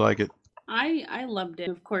 How'd you like it? I loved it.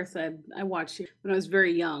 Of course, I watched it when I was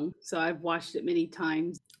very young, so I've watched it many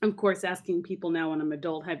times. Of course, asking people now when I'm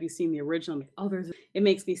adult, have you seen the original? It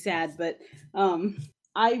makes me sad, but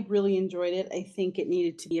I really enjoyed it. I think it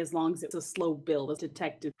needed to be, as long as it was a slow build, a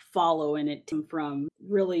detective follow in it from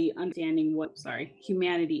really understanding what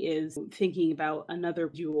humanity is, thinking about another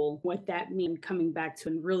jewel, what that means, coming back to,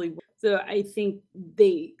 and really. So I think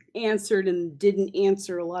they answered and didn't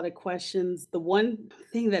answer a lot of questions. The one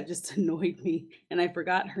thing that just annoyed me, and I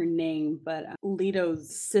forgot her name, but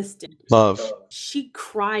Leto's sister, Love, she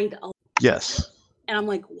cried a lot. Yes. And I'm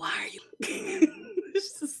like, why are you?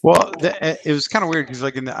 Well, it was kind of weird because,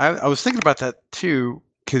 I was thinking about that too,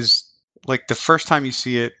 because the first time you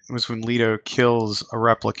see it was when Leto kills a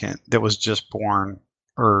replicant that was just born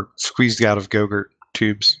or squeezed out of Go-Gurt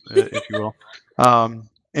tubes, if you will.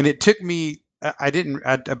 And it took me,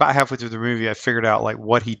 about halfway through the movie, I figured out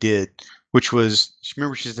what he did, which was,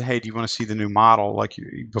 remember she said, hey, do you want to see the new model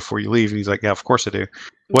before you leave? And he's like, yeah, of course I do.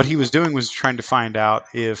 What he was doing was trying to find out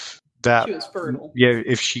if that She was fertile.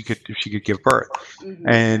 if she could give birth. Mhm.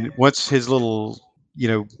 And once his little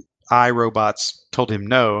eye robots told him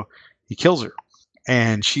no, he kills her,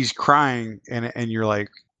 and she's crying, and you're like,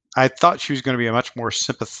 I thought she was going to be a much more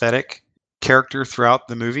sympathetic character throughout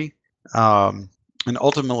the movie, and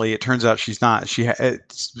ultimately it turns out she's not.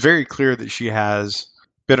 It's very clear that she has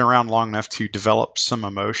been around long enough to develop some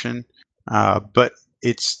emotion, but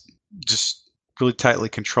it's just really tightly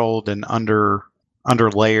controlled and under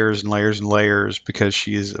layers and layers and layers, because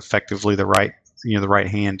she is effectively the right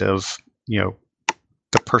hand of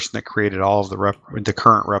the person that created all of the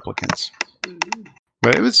current replicants. Mhm.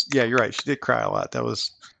 But it was, you're right, she did cry a lot. That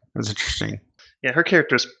was interesting. Yeah, her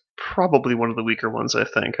character is probably one of the weaker ones. I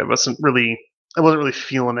think I wasn't really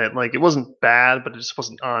feeling it. Like, it wasn't bad, but it just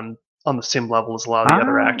wasn't on the same level as a lot of the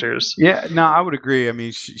other actors. Yeah, no, I would agree. I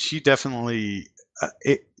mean, she definitely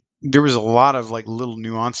there was a lot of like little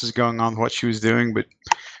nuances going on with what she was doing, but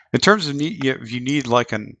in terms of if you need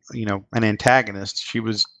like an antagonist, she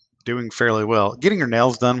was doing fairly well. Getting her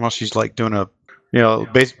nails done while she's like doing a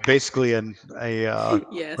basically a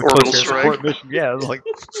Yes. Orbital close air strike. support mission. Yeah, it was like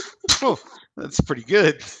that's pretty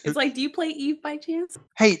good. It's like, do you play Eve by chance?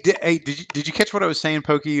 Hey, did you catch what I was saying,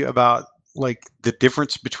 Pokey, about like the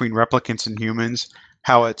difference between replicants and humans?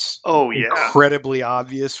 How it's incredibly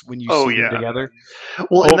obvious when you see them together.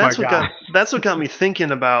 Well, and that's what got me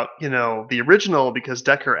thinking about the original, because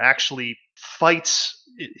Decker actually fights.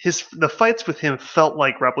 The fights with him felt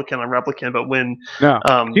like replicant on replicant, but when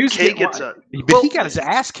Kay gets he got his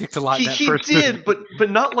ass kicked a lot. He did,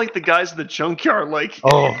 but not like the guys in the junkyard. Like,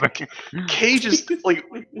 Kay just like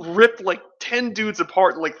ripped like 10 dudes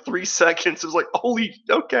apart in like 3 seconds. It was like, holy,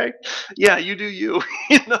 okay, yeah, you do you.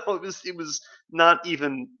 It was not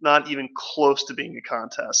even close to being a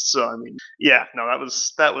contest. So I mean, yeah, no,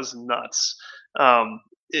 that was nuts.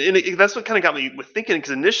 And that's what kind of got me with thinking,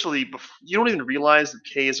 because initially you don't even realize that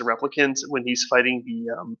Kay is a replicant when he's fighting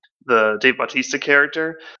the Dave Bautista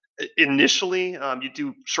character. Initially, you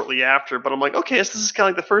do shortly after, but I'm like, okay, this is kind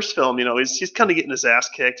of like the first film. He's kind of getting his ass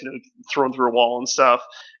kicked, thrown through a wall and stuff,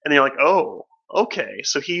 and you're like, oh, okay,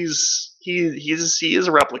 so he is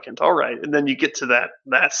a replicant, all right. And then you get to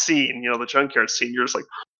that scene, the junkyard scene. You're just like,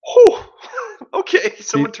 oh, okay,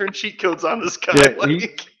 someone turned cheat codes on this guy. Yeah,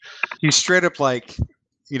 he's straight up like,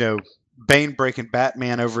 Bane breaking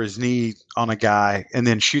Batman over his knee on a guy, and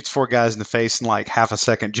then shoots 4 guys in the face in like half a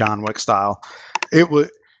second, John Wick style.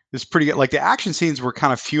 It's pretty good. Like, the action scenes were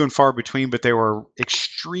kind of few and far between, but they were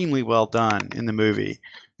extremely well done in the movie,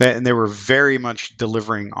 and they were very much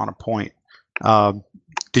delivering on a point.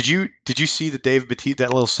 Did you see the Dave Bautista,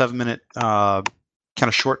 that little 7-minute kind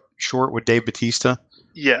of short with Dave Bautista?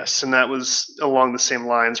 Yes, and that was along the same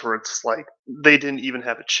lines, where it's like they didn't even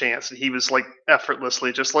have a chance, and he was like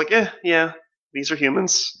effortlessly just like, yeah, these are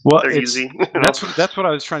humans. Well, they're easy. That's what I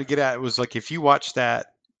was trying to get at. It was like, if you watch that,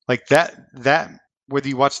 like that whether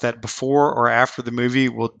you watch that before or after the movie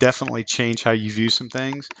will definitely change how you view some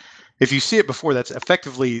things. If you see it before, that's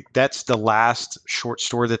the last short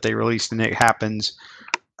story that they released, and it happens,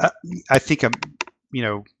 I think,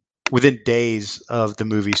 within days of the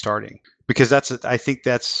movie starting. Because I think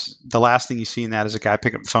that's the last thing you see in that is a guy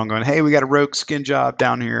picking up the phone going, hey, we got a rogue skin job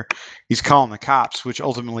down here. He's calling the cops, which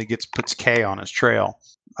ultimately puts Kay on his trail.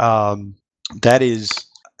 That is,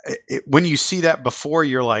 when you see that before,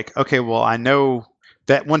 you're like, okay, well, I know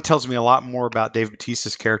that one tells me a lot more about Dave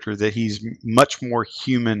Bautista's character, that he's much more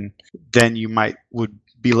human than you would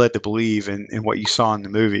be led to believe in what you saw in the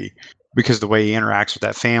movie, because the way he interacts with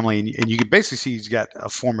that family, and you can basically see he's got a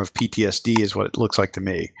form of PTSD is what it looks like to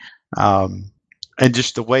me. And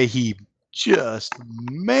just the way he just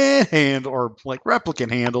manhandled or like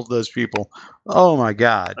replicant handled those people. Oh my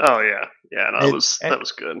God. Oh yeah. Yeah, no, that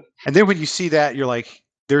was good. And then when you see that, you're like,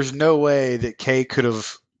 there's no way that Kay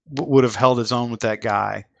would have held his own with that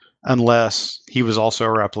guy unless he was also a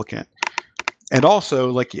replicant. And also,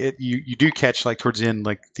 like, you do catch, like, towards the end,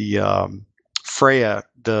 like the Freya,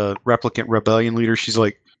 the replicant rebellion leader, she's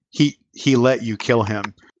like, he let you kill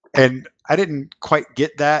him. And I didn't quite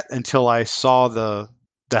get that until I saw the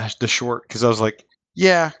short, because I was like,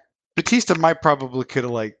 yeah, Bautista probably could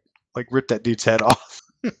have like ripped that dude's head off.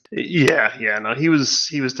 Yeah, no, he was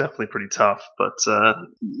definitely pretty tough, but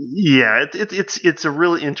yeah, it's a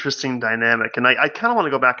really interesting dynamic, and I kind of want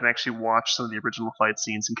to go back and actually watch some of the original fight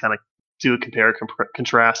scenes and kind of do a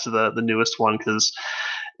contrast to the newest one, because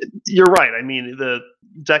you're right. I mean, the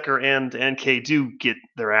Decker and Kay do get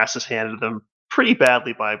their asses handed to them pretty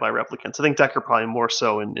badly by replicants. I think Decker probably more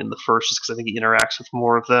so in the first, just because I think he interacts with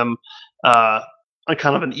more of them on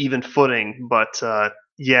kind of an even footing. But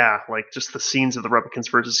yeah, like just the scenes of the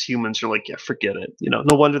replicants versus humans, you're like, yeah, forget it.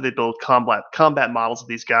 No wonder they build combat models of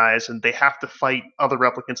these guys, and they have to fight other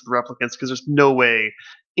replicants with replicants because there's no way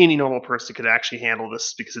any normal person could actually handle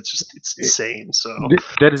this because it's insane. So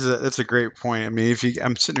that's a great point. I mean,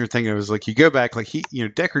 I'm sitting here thinking, it was like you go back, like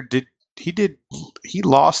Deckard he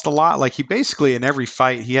lost a lot. Like he basically in every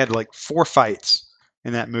fight he had like 4 fights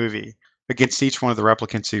in that movie against each one of the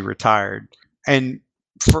replicants he retired, and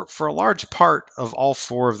for a large part of all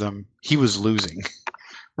 4 of them, he was losing.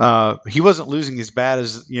 He wasn't losing as bad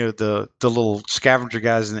as the little scavenger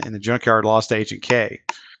guys in the junkyard lost to Agent K,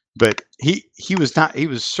 but he was not. He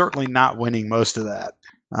was certainly not winning most of that.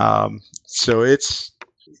 So it's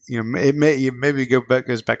it maybe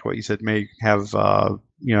goes back to what you said. May have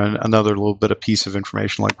another little bit of piece of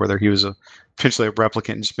information, like whether he was potentially a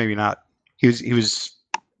replicant and just maybe not. He was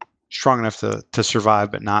strong enough to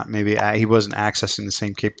survive, but not maybe he wasn't accessing the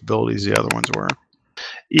same capabilities the other ones were.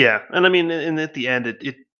 Yeah, and I mean, and at the end,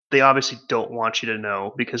 they obviously don't want you to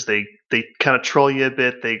know because they kind of troll you a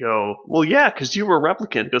bit. They go, well, yeah, because you were a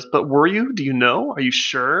replicant. It goes, but were you? Do you know? Are you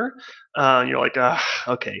sure? You're like,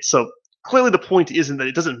 okay. So clearly the point isn't that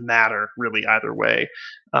it doesn't matter really either way,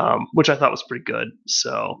 which I thought was pretty good.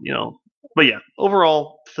 So but yeah,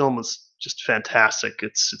 overall, the film was just fantastic.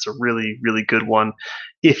 It's a really, really good one.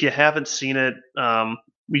 If you haven't seen it,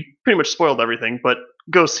 we pretty much spoiled everything, but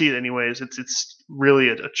go see it anyways. It's really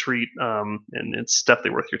a treat, and it's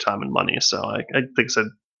definitely worth your time and money. So I think it's a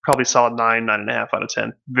probably solid 9.5 out of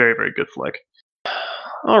 10. Very, very good flick.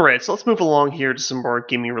 All right, so let's move along here to some more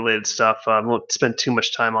gaming-related stuff. I won't spend too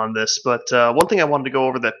much time on this, but one thing I wanted to go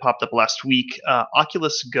over that popped up last week,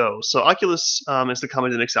 Oculus Go. So Oculus is the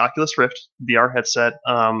company that makes the Oculus Rift VR headset,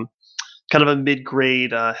 kind of a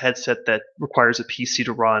mid-grade headset that requires a PC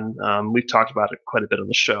to run. We've talked about it quite a bit on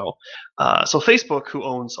the show. So Facebook, who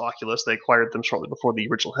owns Oculus, they acquired them shortly before the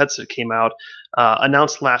original headset came out,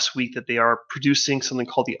 announced last week that they are producing something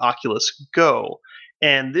called the Oculus Go.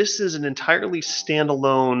 And this is an entirely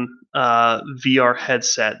standalone VR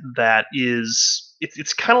headset that is,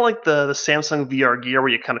 it's kind of like the Samsung VR Gear where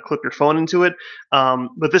you kind of clip your phone into it.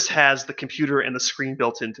 But this has the computer and the screen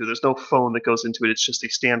built into it. There's no phone that goes into it. It's just a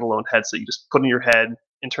standalone headset. You just put in your head,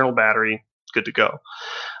 internal battery, good to go.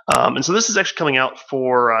 And so this is actually coming out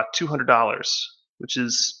for $200, which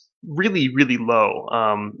is really, really low.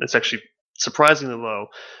 It's actually surprisingly low,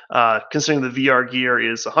 considering the VR Gear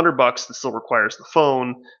is $100 that still requires the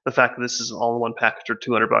phone. The fact that this is an all-in-one package for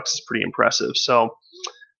 $200 is pretty impressive. So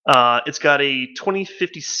it's got a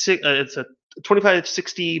 2056. It's a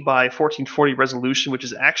 2560 by 1440 resolution, which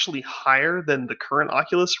is actually higher than the current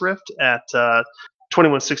Oculus Rift at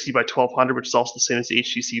 2160 by 1200, which is also the same as the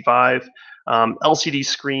HTC Vive. LCD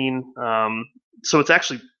screen, so it's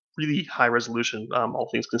actually really high resolution, all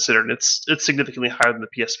things considered. And it's significantly higher than the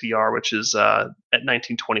PSVR, which is at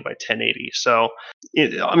 1920 by 1080. So,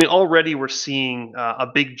 already we're seeing a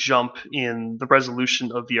big jump in the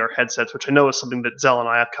resolution of VR headsets, which I know is something that Zell and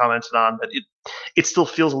I have commented on, that it still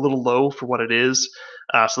feels a little low for what it is.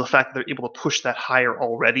 So the fact that they're able to push that higher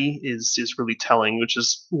already is really telling, which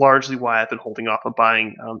is largely why I've been holding off on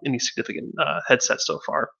buying any significant headsets so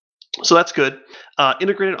far. So that's good.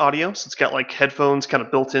 Integrated audio, so it's got like headphones kind of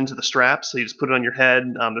built into the strap, so you just put it on your head.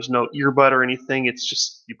 There's no earbud or anything. It's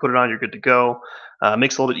just you put it on, you're good to go.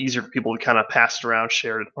 Makes it a little bit easier for people to kind of pass it around,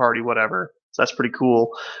 share it at a party, whatever. So that's pretty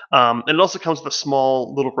cool. And it also comes with a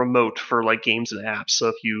small little remote for like games and apps. So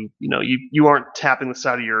if you aren't tapping the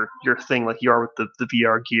side of your thing like you are with the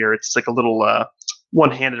VR Gear, it's like a little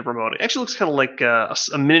one-handed remote. It actually looks kind of like a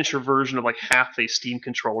miniature version of like half a Steam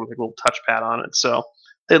controller with a little touchpad on it. So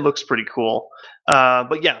it looks pretty cool.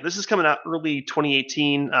 But yeah, this is coming out early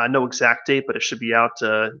 2018. No exact date, but it should be out,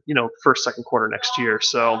 first, second quarter next year.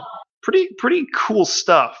 So pretty cool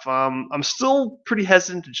stuff. I'm still pretty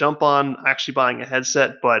hesitant to jump on actually buying a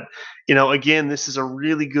headset, but again, this is a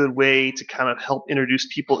really good way to kind of help introduce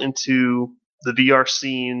people into the VR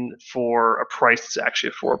scene for a price that's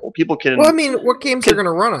actually affordable. People can. Well, what games are going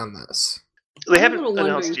to run on this? They I'm haven't a little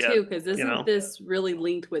announced wondering yet, too, because isn't this really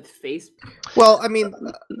linked with Facebook? Well,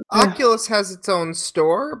 Oculus has its own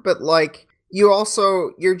store, but like you're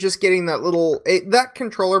just getting that little that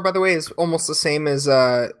controller. By the way, is almost the same as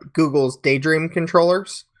Google's Daydream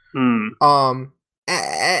controllers. And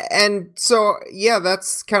so yeah,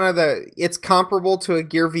 that's kind of it's comparable to a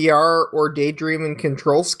Gear VR or Daydream and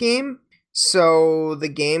control scheme. So the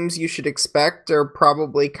games you should expect are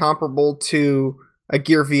probably comparable to a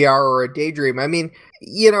Gear VR or a Daydream.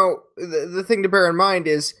 The thing to bear in mind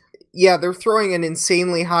is, yeah, they're throwing an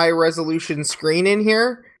insanely high resolution screen in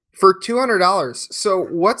here for $200. So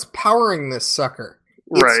what's powering this sucker?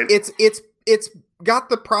 Right. It's got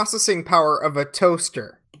the processing power of a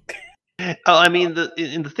toaster. I mean,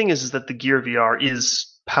 the thing is that the Gear VR is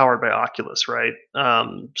powered by Oculus, right?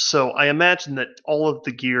 So I imagine that all of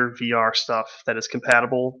the Gear VR stuff that is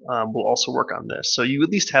compatible will also work on this. So you at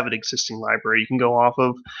least have an existing library you can go off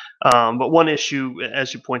of. But one issue,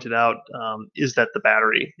 as you pointed out, is that the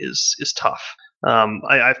battery is tough.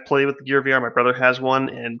 I've played with the Gear VR. My brother has one,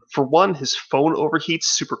 and for one, his phone overheats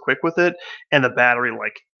super quick with it, and the battery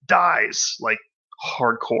like dies like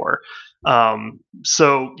hardcore.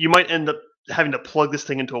 So you might end up having to plug this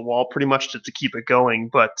thing into a wall pretty much to keep it going.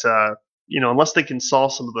 But unless they can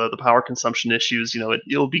solve some of the power consumption issues,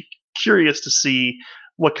 it'll be curious to see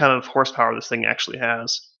what kind of horsepower this thing actually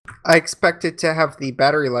has. I expect it to have the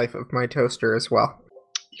battery life of my toaster as well.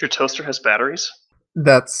 Your toaster has batteries?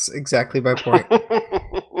 That's exactly my point.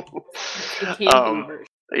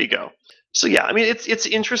 There you go. So yeah, I mean it's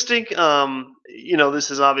interesting.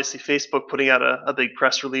 This is obviously Facebook putting out a big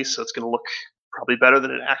press release, so it's going to look probably better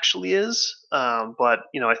than it actually is. But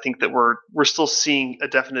I think that we're still seeing a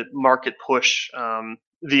definite market push.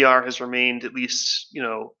 VR has remained at least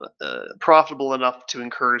profitable enough to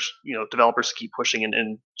encourage developers to keep pushing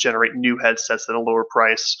and generate new headsets at a lower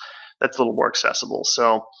price that's a little more accessible.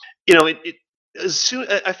 So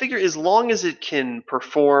I figure as long as it can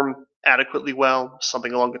perform adequately well,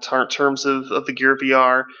 something along the terms of the Gear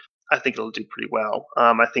VR, I think it'll do pretty well.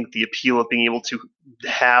 I think the appeal of being able to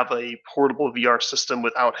have a portable VR system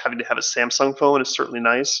without having to have a Samsung phone is certainly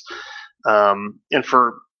nice. And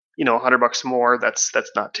for $100 more, that's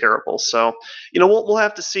not terrible. So we'll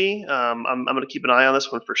have to see. I'm going to keep an eye on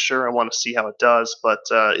this one for sure. I want to see how it does, but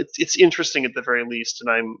it's interesting at the very least,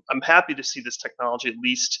 and I'm happy to see this technology at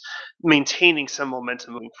least maintaining some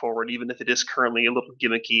momentum moving forward, even if it is currently a little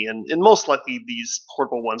gimmicky. And most likely these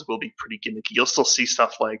portable ones will be pretty gimmicky. You'll still see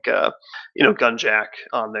stuff like Gunjack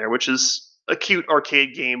on there, which is a cute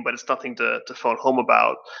arcade game, but it's nothing to phone home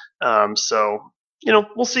about.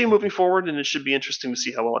 We'll see moving forward, and it should be interesting to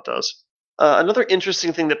see how well it does. Another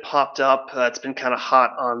interesting thing that popped up that's been kind of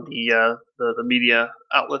hot on the media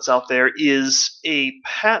outlets out there is a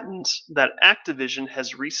patent that Activision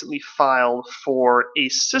has recently filed for a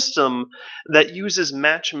system that uses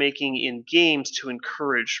matchmaking in games to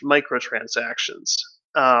encourage microtransactions.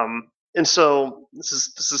 And so this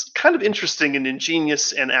is kind of interesting and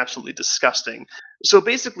ingenious and absolutely disgusting. So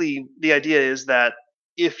basically, the idea is that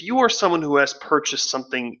if you are someone who has purchased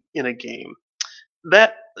something in a game,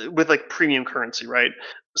 that with like premium currency, right?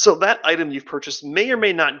 So that item you've purchased may or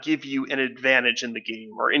may not give you an advantage in the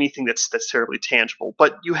game or anything that's terribly tangible,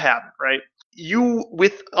 but you have it, right? You,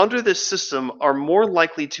 under this system, are more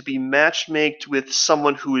likely to be matchmaked with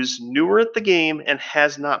someone who is newer at the game and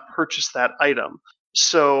has not purchased that item.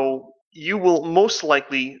 So you will most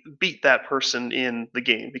likely beat that person in the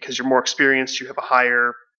game because you're more experienced, you have a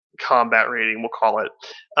higher combat rating, we'll call it.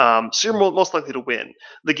 So you're most likely to win.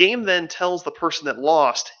 The game then tells the person that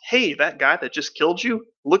lost, hey, that guy that just killed you,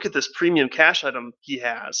 look at this premium cash item he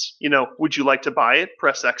has. Would you like to buy it?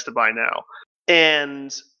 Press X to buy now.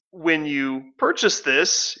 And when you purchase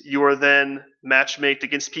this, you are then matchmaked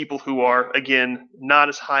against people who are, again, not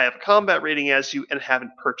as high of a combat rating as you and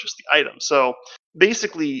haven't purchased the item. So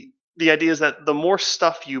basically, the idea is that the more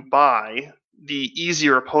stuff you buy, the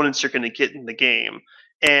easier opponents you're going to get in the game.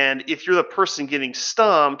 And if you're the person getting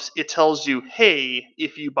stumped, it tells you, hey,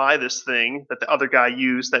 if you buy this thing that the other guy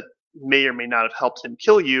used that may or may not have helped him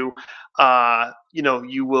kill you,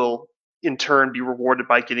 you will in turn be rewarded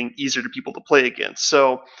by getting easier to people to play against.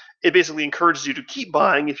 So it basically encourages you to keep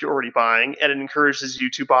buying if you're already buying, and it encourages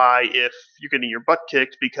you to buy if you're getting your butt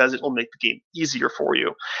kicked because it will make the game easier for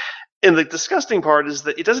you. And the disgusting part is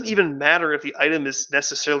that it doesn't even matter if the item is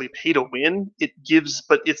necessarily pay to win. It gives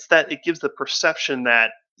the perception that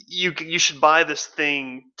you should buy this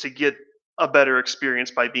thing to get a better experience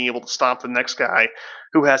by being able to stomp the next guy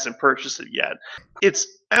who hasn't purchased it yet. It's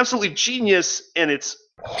absolutely genius, and it's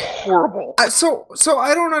horrible. So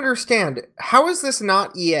I don't understand. How is this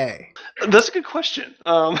not EA? That's a good question.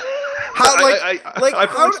 How did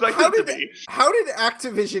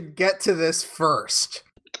Activision get to this first?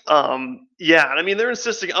 Yeah, and I mean they're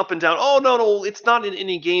insisting up and down. Oh no, it's not in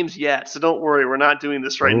any games yet, so don't worry, we're not doing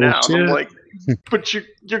this right now. And I'm like, but you're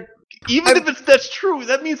even if that's true,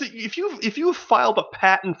 that means that if you filed a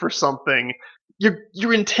patent for something,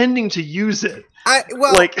 you're intending to use it.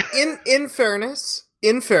 In fairness,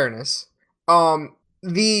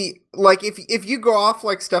 if you go off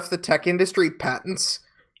like stuff the tech industry patents,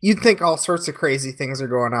 you'd think all sorts of crazy things are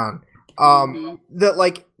going on.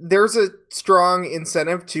 That there's a strong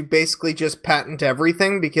incentive to basically just patent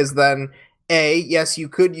everything, because then A, yes, you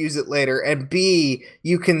could use it later, and B,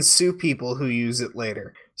 you can sue people who use it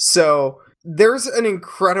later. So there's an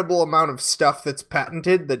incredible amount of stuff that's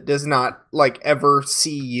patented that does not like ever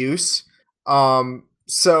see use.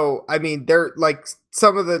 So I mean, they're like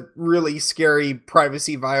some of the really scary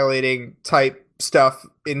privacy violating type stuff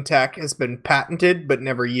in tech has been patented but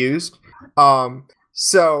never used.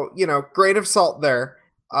 So, grain of salt there.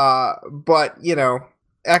 But,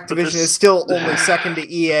 Activision is still only second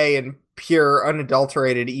to EA in pure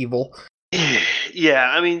unadulterated evil.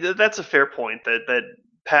 Yeah, I mean, that's a fair point that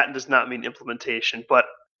patent does not mean implementation, but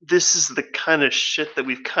this is the kind of shit that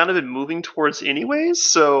we've kind of been moving towards anyways.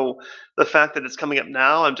 So the fact that it's coming up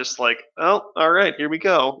now, I'm just like, oh, all right, here we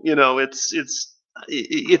go.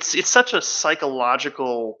 It's such a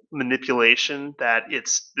psychological manipulation that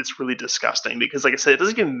it's really disgusting, because like I said, it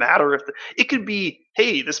doesn't even matter if it could be,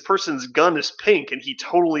 hey, this person's gun is pink and he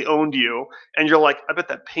totally owned you, and you're like, I bet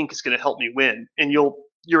that pink is going to help me win, and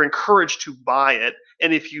you're encouraged to buy it,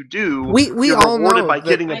 and if you do, we you're all rewarded know by that-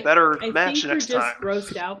 getting a better I match think next you're time. just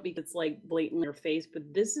grossed out because it's like blatantly in your face, but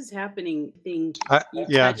this is happening. You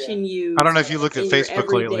Yeah. touch and use. I don't know if you looked at in your Facebook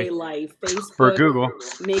everyday lately life, Facebook or Google.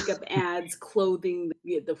 makeup ads, clothing,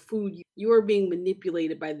 the food. You are being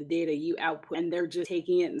manipulated by the data you output, and they're just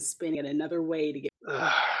taking it and spinning it another way to get.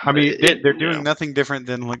 I mean, they're doing nothing different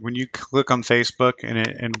than like when you click on Facebook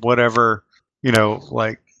and whatever,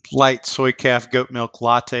 like light soy calf goat milk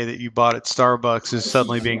latte that you bought at Starbucks is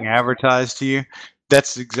suddenly being advertised to you.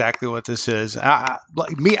 That's exactly what this is.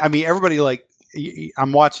 Everybody, like,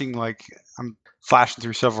 I'm watching, like, I'm flashing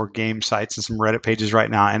through several game sites and some Reddit pages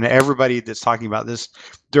right now, and everybody that's talking about this,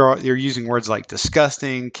 they're using words like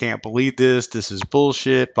disgusting, can't believe this is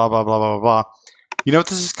bullshit, blah, blah, blah, blah, blah. You know what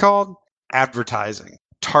this is called? Advertising.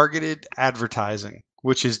 Targeted advertising,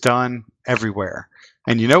 which is done everywhere.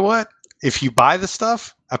 And you know what? If you buy the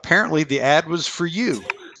stuff, apparently the ad was for you.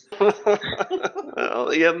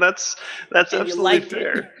 Well, yeah, that's And you absolutely liked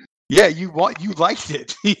fair. it. Yeah, you liked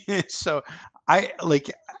it. So I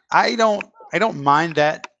don't mind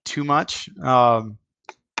that too much.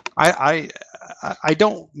 I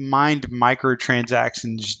don't mind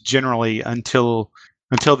microtransactions generally until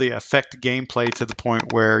they affect gameplay to the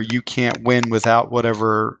point where you can't win without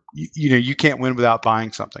whatever you can't win without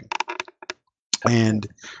buying something. And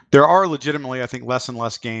there are legitimately, I think, less and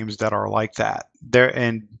less games that are like that. They're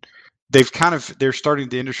starting,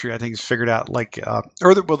 the industry, I think, has figured out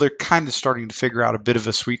they're kind of starting to figure out a bit of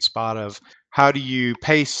a sweet spot of how do you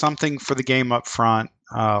pay something for the game up front,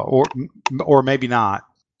 or maybe not,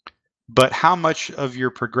 but how much of your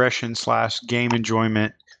progression / game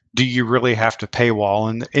enjoyment do you really have to paywall?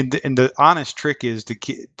 And the honest trick is to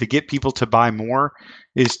get people to buy more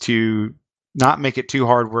is to not make it too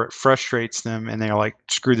hard where it frustrates them and they're like,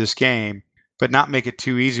 screw this game, but not make it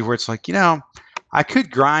too easy where it's like, I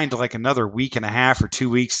could grind like another week and a half or 2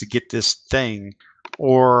 weeks to get this thing,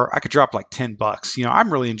 or I could drop like $10.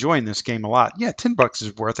 I'm really enjoying this game a lot. Yeah, $10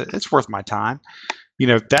 is worth it. It's worth my time.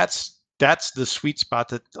 That's the sweet spot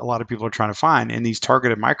that a lot of people are trying to find. And these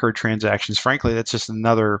targeted microtransactions, frankly, that's just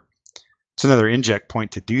another inject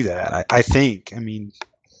point to do that. I think. I mean,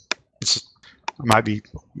 it might be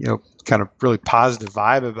kind of really positive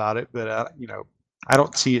vibe about it, but I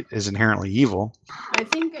don't see it as inherently evil. I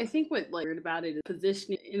think what weird about it is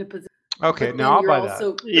positioning in a position. Okay, But now I'll then buy you're that.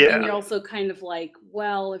 also, Yeah. Then you're also kind of like,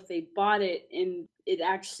 well, if they bought it and it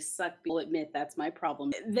actually sucked, I'll admit that's my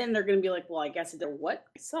problem. Then they're going to be like, well, I guess what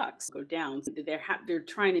sucks go down. So they're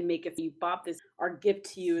trying to make, if you bought this, our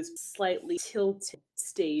gift to you is slightly tilted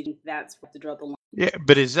stage. That's what to draw the line. Yeah,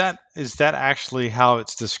 but is that actually how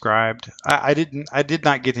it's described? I did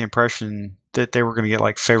not get the impression that they were going to get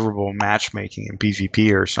like favorable matchmaking in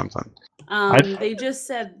PvP or something. They just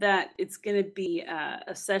said that it's going to be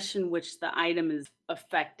a session which the item is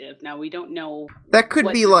effective. Now we don't know. That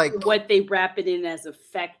could be like what they wrap it in as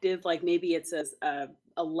effective. Like maybe it's a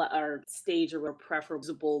stage or a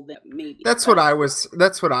preferable that maybe. That's what I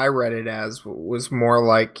read it as, was more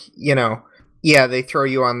like, yeah, they throw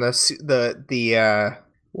you on the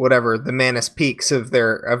whatever, the Manus Peaks of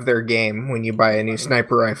their game when you buy a new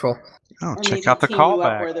sniper rifle. Oh, Or check maybe out the team you up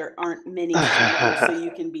callback. where there aren't many snipers, so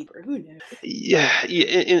you can beat. Who knows? Yeah,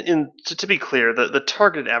 and to be clear, the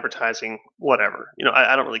targeted advertising, whatever,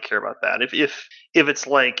 I don't really care about that. If it's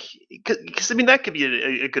like, because I mean that could be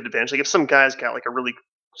a good advantage. Like if some guy's got like a really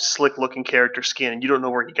slick looking character skin and you don't know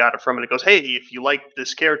where he got it from, and it goes, hey, if you like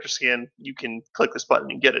this character skin, you can click this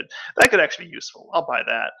button and get it. That could actually be useful. I'll buy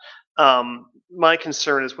that. My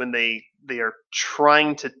concern is when they are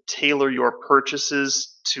trying to tailor your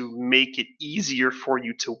purchases to make it easier for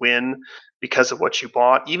you to win because of what you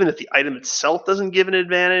bought, even if the item itself doesn't give an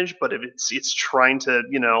advantage, but if it's trying to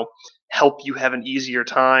help you have an easier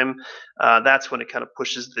time, that's when it kind of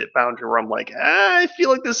pushes the boundary where I'm like, I feel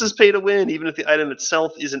like this is pay to win, even if the item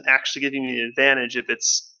itself isn't actually giving me an advantage. If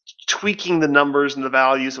it's tweaking the numbers and the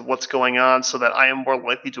values of what's going on so that I am more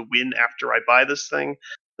likely to win after I buy this thing,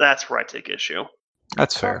 that's where I take issue.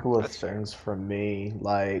 That's fair. Couple of things from me,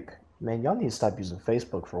 like, man, y'all need to stop using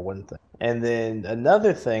Facebook for one thing. And then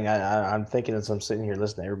another thing I'm thinking as I'm sitting here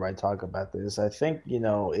listening to everybody talk about this, I think,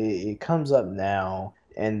 it comes up now,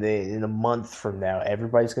 and then in a month from now,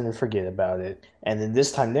 everybody's going to forget about it. And then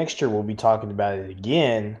this time next year, we'll be talking about it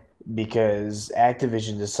again because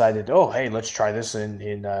Activision decided, oh, hey, let's try this in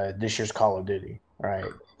this year's Call of Duty, right?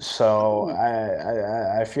 So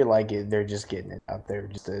I feel like they're just getting it out there.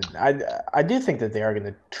 I do think that they are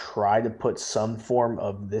going to try to put some form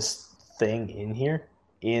of this thing in here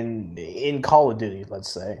in Call of Duty,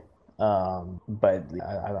 let's say. But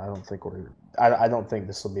I don't think I don't think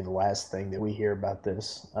this will be the last thing that we hear about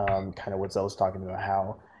this. Kind of what I was talking about,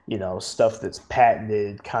 how stuff that's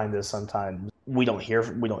patented, kind of sometimes we don't hear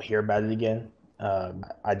about it again.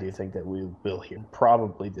 I do think that we will hear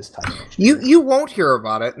probably this time next year. You won't hear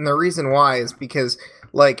about it, and the reason why is because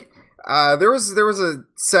there was a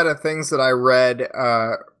set of things that I read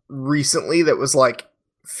recently that was like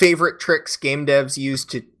favorite tricks game devs use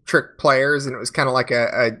to trick players, and it was kind of like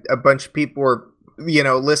a bunch of people were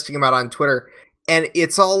listing them out on Twitter, and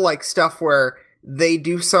it's all like stuff where they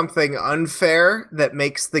do something unfair that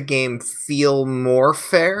makes the game feel more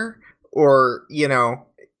fair, or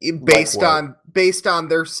based on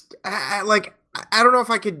their I don't know if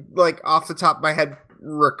I could off the top of my head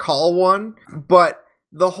recall one, but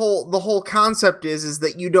the whole concept is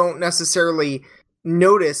that you don't necessarily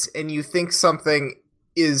notice and you think something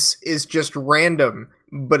is just random,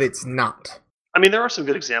 but it's not. I mean, there are some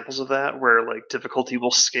good examples of that where difficulty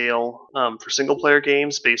will scale for single player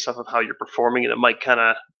games based off of how you're performing, and it might kind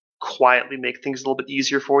of quietly make things a little bit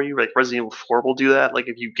easier for you. Like Resident Evil 4 will do that. Like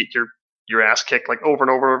if you get your ass kicked over and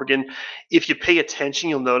over and over again, if you pay attention,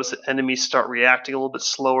 you'll notice that enemies start reacting a little bit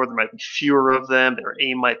slower. There might be fewer of them. Their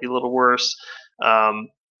aim might be a little worse.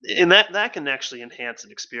 And that can actually enhance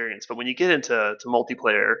an experience. But when you get into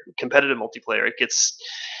multiplayer, competitive multiplayer,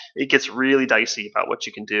 it gets really dicey about what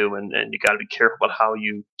you can do, and you got to be careful about how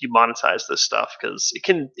you monetize this stuff, because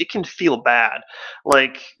it can feel bad.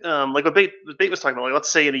 Like what Bait was talking about.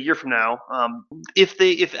 Let's say in a year from now, if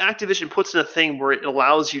Activision puts in a thing where it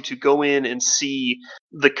allows you to go in and see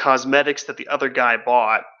the cosmetics that the other guy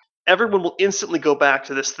bought, everyone will instantly go back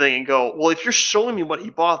to this thing and go, well, if you're showing me what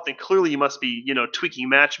he bought, then clearly you must be, tweaking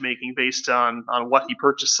matchmaking based on what he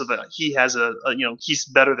purchased, so that he has he's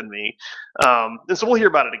better than me. And so we'll hear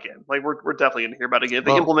about it again. We're definitely going to hear about it again. If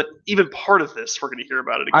they implement even part of this, we're going to hear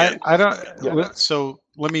about it again. I don't. Yeah. So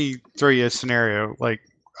let me throw you a scenario.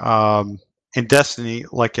 In Destiny,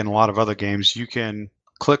 like in a lot of other games, you can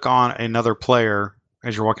click on another player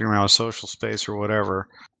as you're walking around a social space or whatever.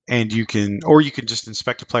 And you can just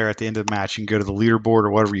inspect a player at the end of the match and go to the leaderboard or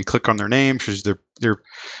whatever. You click on their name, choose their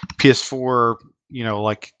PS4,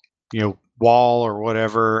 wall or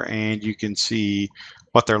whatever, and you can see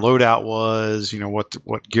what their loadout was,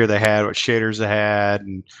 what gear they had, what shaders they had,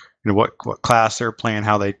 and what class they're playing,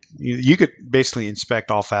 how you could basically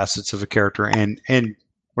inspect all facets of a character and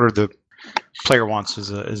what the player wants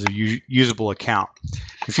as a usable account.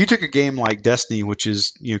 If you took a game like Destiny, which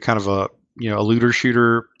is kind of a looter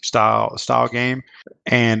shooter style game,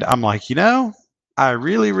 and I'm like, I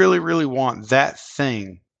really, really, really want that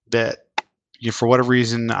thing that for whatever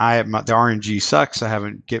reason the RNG sucks. I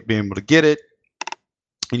haven't been able to get it.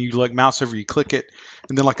 And you mouse over, you click it,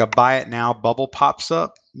 and then a buy it now bubble pops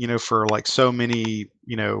up, for so many,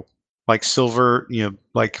 silver,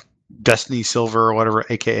 Destiny silver or whatever,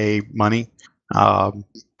 aka money.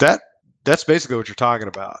 That's basically what you're talking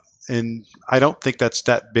about. And I don't think that's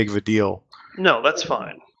that big of a deal. No, that's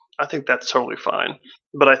fine. I think that's totally fine.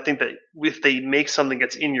 But I think that if they make something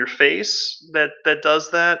that's in your face that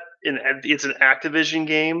does that, and it's an Activision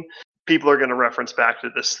game, people are going to reference back to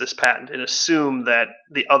this patent and assume that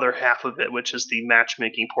the other half of it, which is the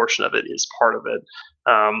matchmaking portion of it, is part of it.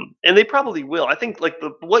 And they probably will. I think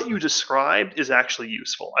what you described is actually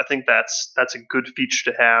useful. I think that's a good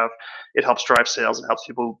feature to have. It helps drive sales. It helps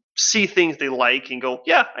people see things they like and go,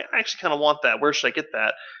 yeah, I actually kind of want that. Where should I get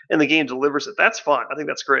that? And the game delivers it. That's fine. I think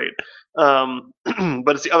that's great.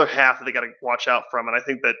 But it's the other half that they got to watch out from. And I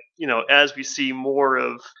think that, as we see more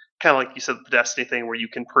of kind of like you said, the Destiny thing where you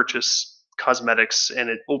can purchase cosmetics, and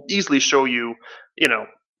it will easily show you,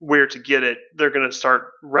 where to get it. They're going to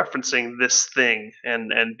start referencing this thing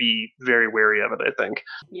and be very wary of it, I think.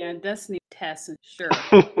 Yeah, Destiny tests, sure.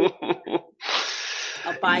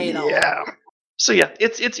 I'll buy it all. Yeah. So yeah,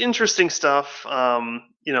 it's interesting stuff.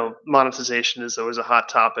 Monetization is always a hot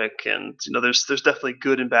topic, and there's definitely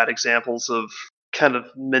good and bad examples of kind of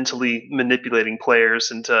mentally manipulating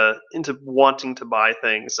players into wanting to buy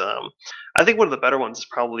things. I think one of the better ones is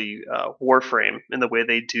probably Warframe, in the way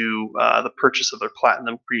they do the purchase of their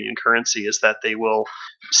platinum premium currency, is that they will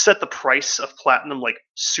set the price of platinum like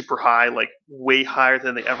super high, like way higher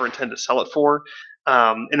than they ever intend to sell it for.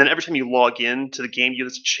 And then every time you log in to the game,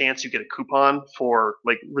 there's a chance you get a coupon for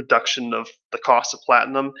like reduction of the cost of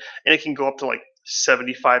platinum, and it can go up to like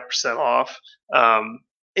 75% off.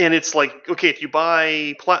 And it's like, okay, if you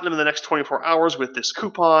buy platinum in the next 24 hours with this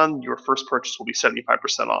coupon, your first purchase will be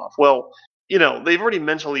 75% off. Well, they've already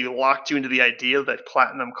mentally locked you into the idea that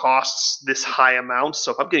platinum costs this high amount.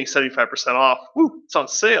 So if I'm getting 75% off, it's on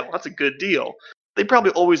sale. That's a good deal. They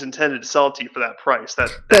probably always intended to sell it to you for that price, that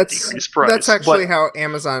decreased price. That's actually how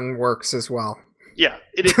Amazon works as well. Yeah,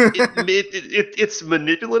 it's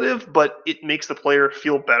manipulative, but it makes the player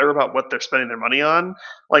feel better about what they're spending their money on.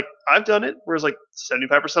 Like, I've done it, where it's like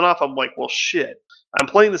 75% off. I'm like, well, shit. I'm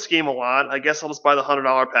playing this game a lot. I guess I'll just buy the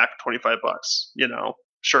 $100 pack for $25.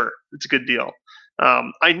 Sure, it's a good deal.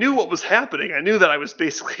 I knew what was happening. I knew that I was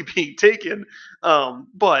basically being taken,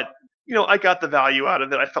 but I got the value out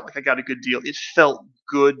of it. I felt like I got a good deal. It felt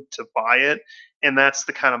good to buy it. And that's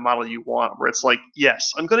the kind of model you want, where it's like,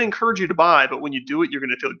 yes, I'm going to encourage you to buy, but when you do it, you're going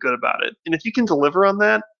to feel good about it. And if you can deliver on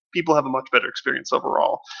that, people have a much better experience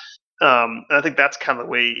overall. And I think that's kind of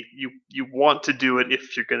the way you want to do it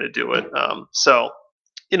if you're going to do it.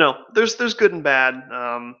 There's good and bad,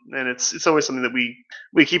 and it's always something that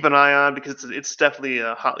we keep an eye on, because it's definitely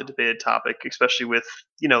a hotly debated topic, especially with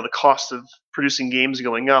the cost of producing games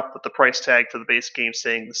going up, but the price tag for the base game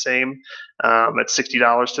staying the same at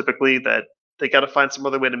 $60 typically. That they got to find some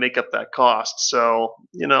other way to make up that cost. So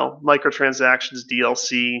microtransactions,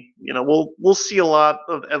 DLC, we'll see a lot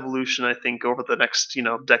of evolution, I think, over the next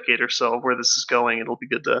decade or so of where this is going. It'll be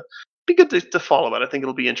good to follow it. I think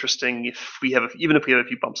it'll be interesting even if we have a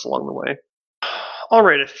few bumps along the way. All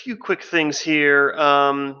right, a few quick things here.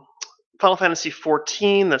 Final Fantasy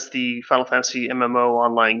XIV, that's the Final Fantasy MMO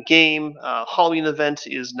online game. Halloween event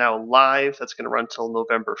is now live. That's going to run until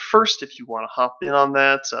November 1st if you want to hop in on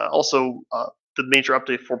that. The major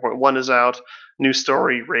update 4.1 is out. New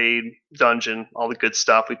story, raid, dungeon, all the good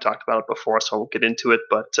stuff. We've talked about it before, so I won't get into it.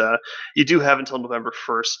 But you do have until November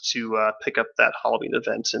 1st to pick up that Halloween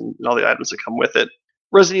event and all the items that come with it.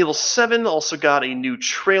 Resident Evil 7 also got a new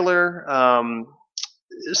trailer.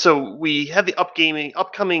 So we have the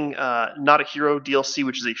upcoming Not a Hero DLC,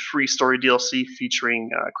 which is a free story DLC featuring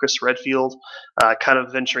Chris Redfield, kind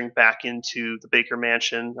of venturing back into the Baker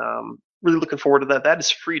Mansion. Really looking forward to that. That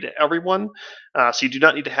is free to everyone, so you do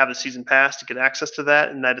not need to have the season pass to get access to that,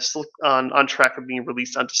 and that is still on track of being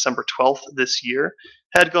released on December 12th this year.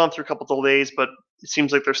 Had gone through a couple delays, but it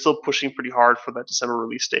seems like they're still pushing pretty hard for that December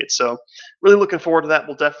release date. So really looking forward to that.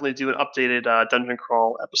 We'll definitely do an updated Dungeon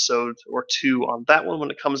Crawl episode or two on that one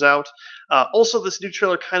when it comes out. Also, this new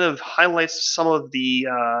trailer kind of highlights some of the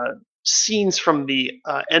scenes from the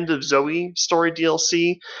End of Zoe story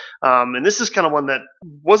DLC, and this is kind of one that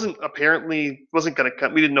wasn't going to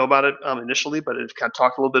come. We didn't know about it initially, but it kind of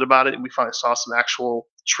talked a little bit about it, and we finally saw some actual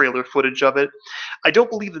trailer footage of it. I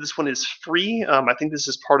don't believe that this one is free. I think this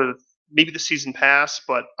is part of maybe the season pass,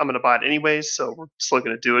 but I'm going to buy it anyways, so we're still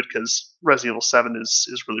going to do it because Resident Evil 7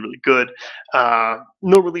 is really, really good.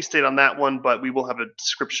 No release date on that one, but we will have a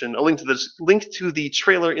link to the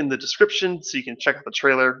trailer in the description, so you can check out the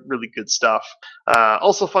trailer. Really good stuff.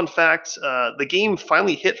 Also, fun fact, the game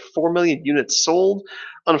finally hit 4 million units sold.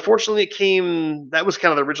 Unfortunately, that was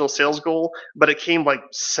kind of the original sales goal, but it came like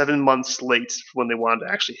 7 months late when they wanted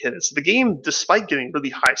to actually hit it. So the game, despite getting really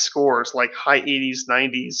high scores, like high 80s,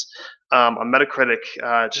 90s on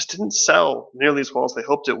Metacritic, just didn't sell nearly as well as they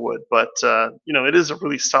hoped it would. But, it is a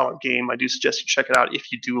really solid game. I do suggest you check it out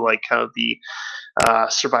if you do like kind of the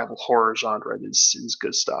survival horror genre. It is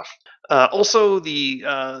good stuff. Also, the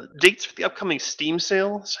dates for the upcoming Steam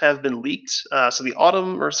sales have been leaked. So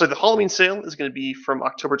the Halloween sale is going to be from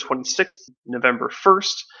October 26th, November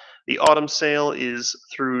 1st. The autumn sale is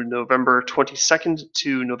through November 22nd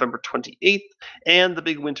to November 28th, and the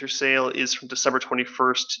big winter sale is from December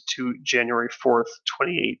 21st to January 4th,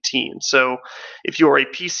 2018. So if you are a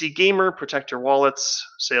PC gamer, protect your wallets.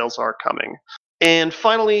 Sales are coming. And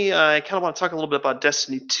finally, I kind of want to talk a little bit about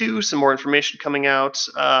Destiny 2, some more information coming out.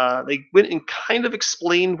 They went and kind of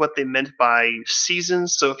explained what they meant by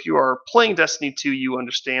seasons. So if you are playing Destiny 2, you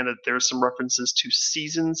understand that there's some references to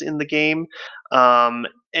seasons in the game.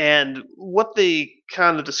 And what they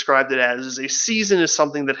kind of described it as is a season is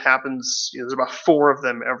something that happens, there's about 4 of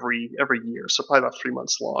them every year, so probably about 3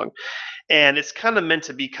 months long. And it's kind of meant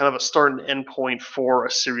to be kind of a start and end point for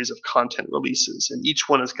a series of content releases, and each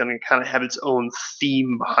one is going to kind of have its own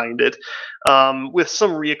theme behind it, with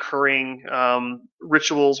some reoccurring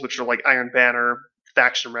rituals, which are like Iron Banner,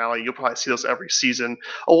 Faction Rally. You'll probably see those every season,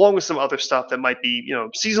 along with some other stuff that might be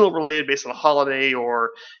seasonal related based on a holiday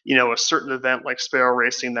or a certain event like Sparrow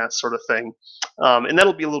Racing, that sort of thing. And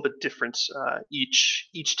that'll be a little bit different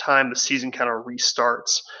each time the season kind of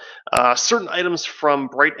restarts. Certain items from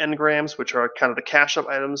Bright Engrams, which are kind of the cash up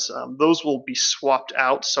items, those will be swapped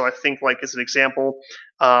out. So I think, like as an example,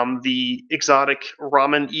 the exotic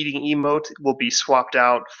ramen eating emote will be swapped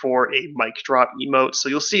out for a mic drop emote. So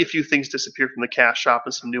you'll see a few things disappear from the cash shop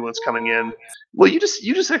and some new ones coming in. Well, you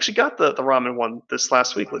just actually got the ramen one this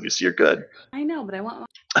last week, Livia, so you're good. I know, but I want one.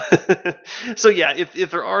 So yeah,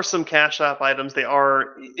 if there are some cash shop items, they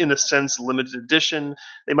are in a sense limited edition.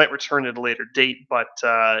 They might return at a later date, but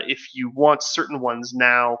if you want certain ones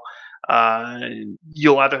now,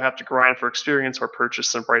 you'll either have to grind for experience or purchase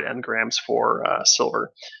some Bright Engrams for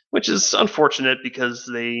silver, which is unfortunate because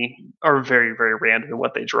they are very, very random in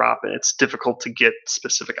what they drop, and it's difficult to get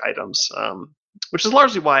specific items, which is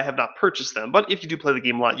largely why I have not purchased them. But if you do play the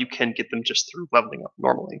game a lot, you can get them just through leveling up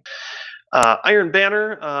normally. Iron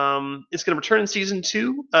Banner is going to return in Season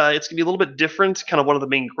 2. It's going to be a little bit different. Kind of one of the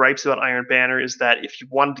main gripes about Iron Banner is that if you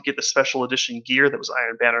wanted to get the special edition gear that was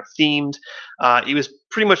Iron Banner themed, it was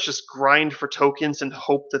pretty much just grind for tokens and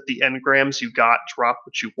hope that the engrams you got dropped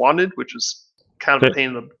what you wanted, which was kind of a pain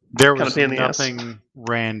in the There was nothing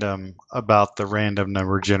random about the random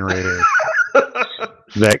number generator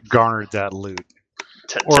that garnered that loot.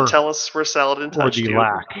 To tell us where Saladin touched you,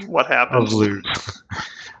 what happened? Of loot.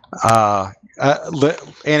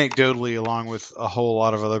 Anecdotally, along with a whole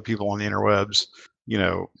lot of other people on the interwebs,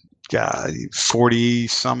 40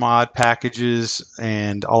 some odd packages,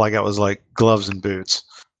 and all I got was like gloves and boots,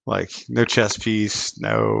 like no chest piece,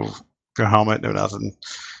 no helmet, no nothing.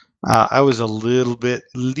 I was a little bit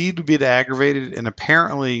aggravated, and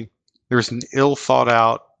apparently there's an ill thought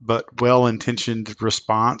out but well intentioned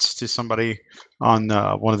response to somebody on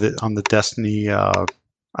on the Destiny I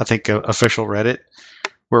think official Reddit,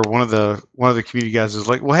 where one of the community guys is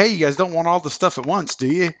like, well, hey, you guys don't want all the stuff at once, do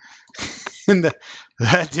you? And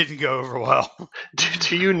that didn't go over well.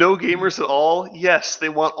 Do you know gamers at all? Yes, they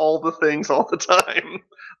want all the things all the time,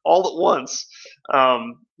 all at once.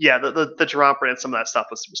 Yeah, the drop rate and some of that stuff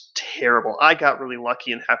was terrible. I got really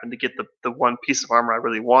lucky and happened to get the one piece of armor I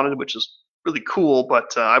really wanted, which is really cool,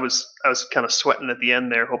 but I was kind of sweating at the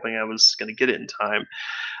end there, hoping I was going to get it in time.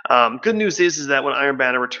 Good news is that when Iron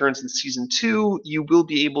Banner returns in Season 2, you will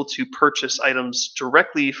be able to purchase items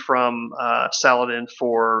directly from Saladin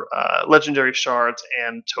for legendary shards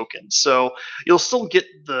and tokens. So you'll still get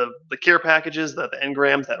the care packages, the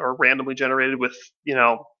engrams that are randomly generated with,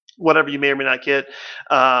 whatever you may or may not get,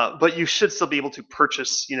 but you should still be able to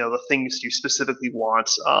purchase, the things you specifically want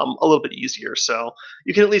a little bit easier. So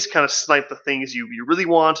you can at least kind of snipe the things you really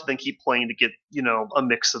want, then keep playing to get, a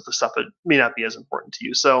mix of the stuff that may not be as important to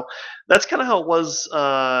you. So that's kind of how it was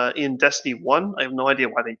in Destiny 1. I have no idea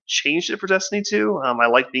why they changed it for Destiny 2. I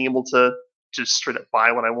like being able to just straight up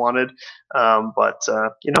buy what I wanted, but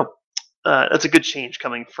that's a good change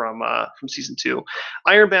coming from Season 2.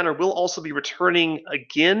 Iron Banner will also be returning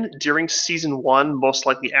again during Season 1, most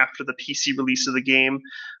likely after the PC release of the game,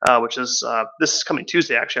 which is this is coming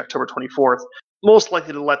Tuesday, actually, October 24th. Most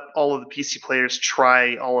likely to let all of the PC players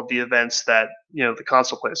try all of the events that the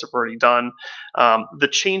console players have already done. The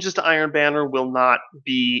changes to Iron Banner will not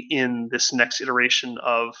be in this next iteration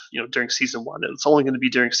of during Season 1. It's only going to be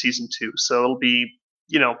during Season 2, so it'll be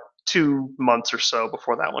 2 months or so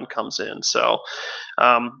before that one comes in. So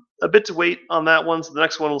a bit to wait on that one. So the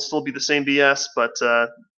next one will still be the same BS, but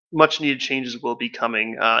much needed changes will be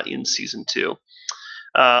coming in Season 2.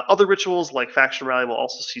 Other rituals like Faction Rally will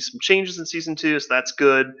also see some changes in Season 2, so that's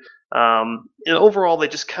good. And overall, they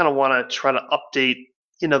just kind of want to try to update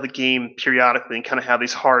the game periodically and kind of have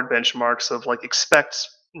these hard benchmarks of like expect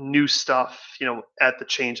new stuff, at the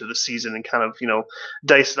change of the season and kind of,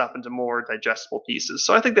 dice it up into more digestible pieces.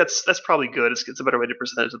 So I think that's probably good. It's a better way to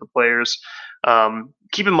present it to the players.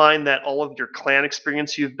 Keep in mind that all of your clan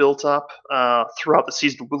experience you've built up throughout the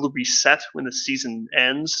season will reset when the season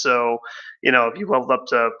ends. So, if you leveled up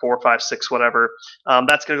to 4, 5, 6, whatever,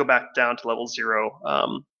 that's going to go back down to level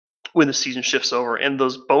 0. When the season shifts over, and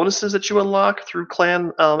those bonuses that you unlock through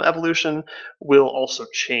clan evolution will also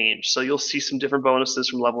change. So you'll see some different bonuses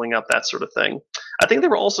from leveling up, that sort of thing. I think they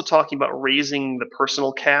were also talking about raising the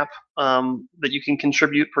personal cap that you can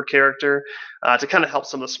contribute per character to kind of help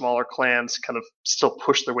some of the smaller clans kind of still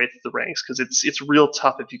push their way through the ranks, because it's real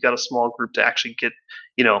tough if you've got a small group to actually get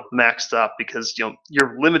maxed up, because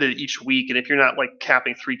you're limited each week, and if you're not like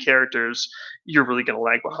capping 3 characters, you're really going to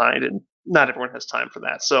lag behind, and not everyone has time for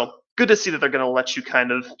that. So good to see that they're going to let you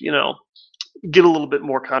kind of, get a little bit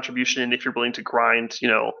more contribution in if you're willing to grind,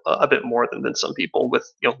 a bit more than some people with,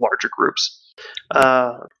 larger groups.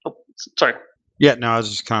 Sorry. Yeah, no, I was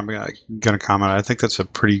just kind of going to comment. I think that's a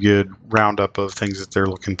pretty good roundup of things that they're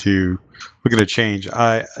looking to change.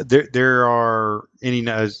 There are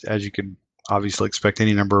as you could obviously expect,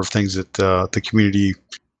 any number of things that the community,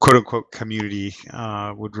 quote unquote community,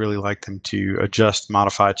 would really like them to adjust,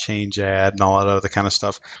 modify, change, add, and all that other kind of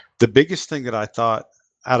stuff. The biggest thing that I thought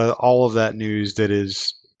out of all of that news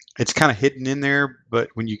it's kind of hidden in there, but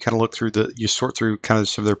when you kind of look through you sort through kind of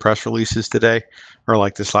some of their press releases today, or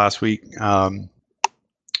like this last week,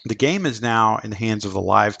 the game is now in the hands of the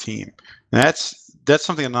live team. And that's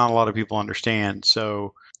something that not a lot of people understand.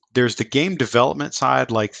 So there's the game development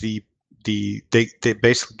side, like they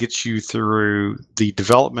basically get you through the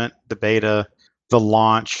development, the beta, the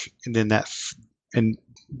launch, and then and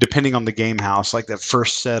depending on the game house, like that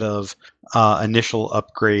first set of initial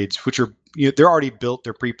upgrades, which are they're already built,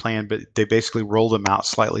 they're pre-planned, but they basically roll them out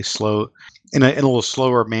slightly slow, in a little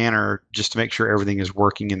slower manner, just to make sure everything is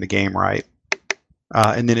working in the game right.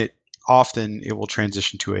 And then it will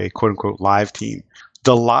transition to a quote unquote live team.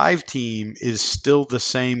 The live team is still the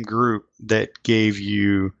same group that gave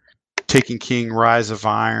you Taken King, Rise of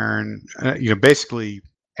Iron, basically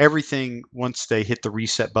everything once they hit the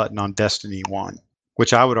reset button on Destiny 1,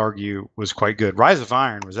 which I would argue was quite good. Rise of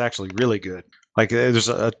Iron was actually really good. Like there's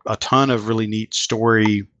a ton of really neat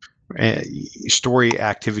story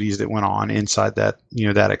activities that went on inside that,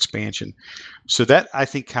 that expansion. So that I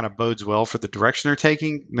think kind of bodes well for the direction they're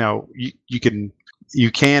taking. Now you can,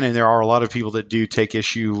 and there are a lot of people that do take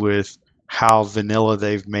issue with how vanilla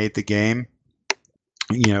they've made the game,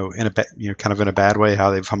 in a kind of in a bad way,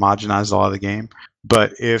 how they've homogenized a lot of the game.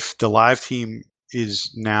 But if the live team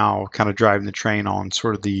is now kind of driving the train on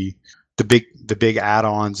sort of the big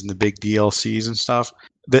add-ons and the big DLCs and stuff,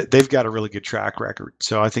 they've got a really good track record.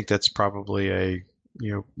 So I think that's probably a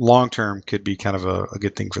long term could be kind of a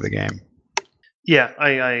good thing for the game. Yeah, I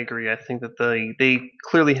agree. I think that they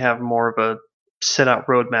clearly have more of a set out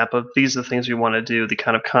roadmap of these are the things we want to do, the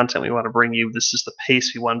kind of content we want to bring you. This is the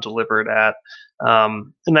pace we want to deliver it at,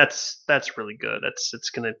 and that's really good. It's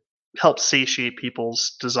going to help satiate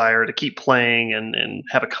people's desire to keep playing and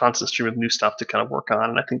have a constant stream of new stuff to kind of work on.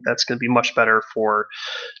 And I think that's going to be much better for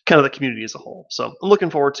kind of the community as a whole. So I'm looking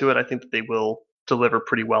forward to it. I think that they will deliver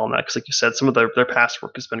pretty well on that, because like you said, some of their past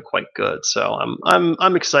work has been quite good. So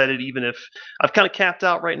I'm excited, even if I've kind of capped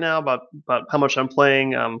out right now about how much I'm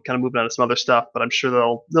playing. I'm kind of moving on to some other stuff, but I'm sure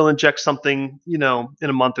they'll inject something, in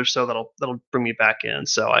a month or so that'll bring me back in.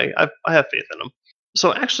 So I have faith in them.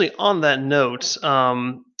 So actually, on that note,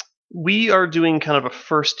 we are doing kind of a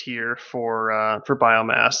first here for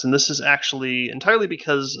Biomass, and this is actually entirely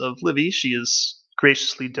because of Livy. She is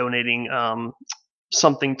graciously donating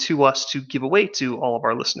something to us to give away to all of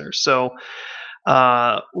our listeners. So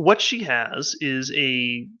what she has is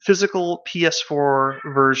a physical PS4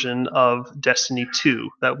 version of Destiny 2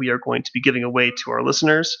 that we are going to be giving away to our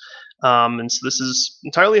listeners. And so this is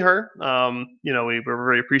entirely her. We're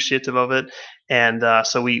very appreciative of it. And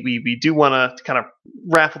so we do want to kind of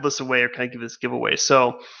raffle this away, or kind of give this giveaway.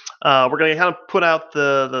 So we're going to kind of put out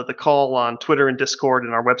the call on Twitter and Discord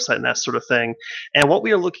and our website and that sort of thing. And what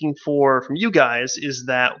we are looking for from you guys is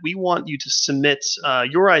that we want you to submit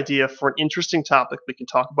your idea for an interesting topic we can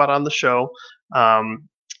talk about on the show.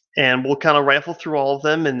 And we'll kind of rifle through all of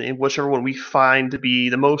them, and whichever one we find to be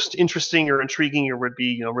the most interesting or intriguing, or would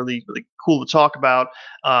be really, really cool to talk about,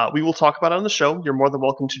 we will talk about it on the show. You're more than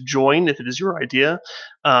welcome to join if it is your idea,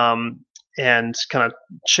 and kind of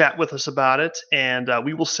chat with us about it. And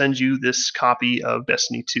we will send you this copy of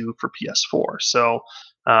Destiny 2 for PS4. So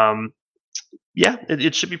yeah,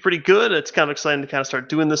 it should be pretty good. It's kind of exciting to kind of start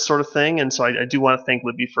doing this sort of thing, and so I do want to thank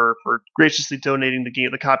Libby for graciously donating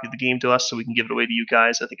the copy of the game to us, so we can give it away to you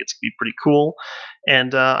guys. I think it's gonna be pretty cool,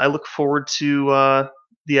 and I look forward to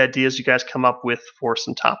the ideas you guys come up with for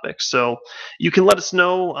some topics. So you can let us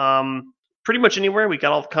know. Pretty much anywhere. We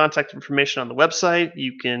got all the contact information on the website.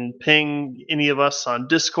 You can ping any of us on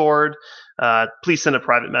Discord. Please send a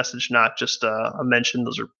private message, not just a mention.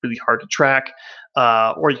 Those are really hard to track.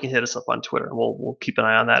 Or you can hit us up on Twitter. We'll keep an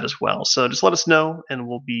eye on that as well. So just let us know, and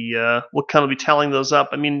we'll kind of be tallying those up.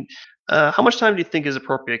 I mean, how much time do you think is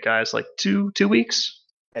appropriate, guys? Like two weeks?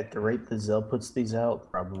 At the rate that Zell puts these out,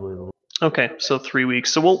 probably. Okay, so 3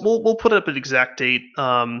 weeks. So we'll put up an exact date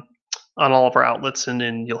on all of our outlets, and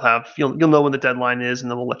then you'll know when the deadline is,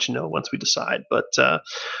 and then we'll let you know once we decide. But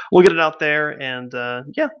we'll get it out there, and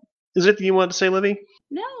yeah. Is there anything you wanted to say, Libby?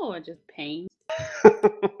 No, just pain.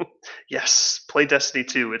 Yes, play Destiny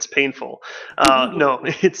 2. It's painful. No,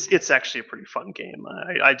 it's actually a pretty fun game.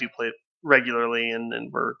 I do play it regularly,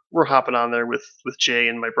 and we're hopping on there with Jay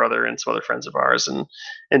and my brother and some other friends of ours,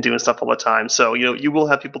 and doing stuff all the time. So you will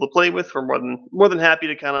have people to play with. We're more than happy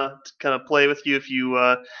to kind of play with you if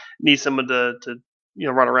you need someone to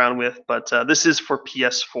run around with. But this is for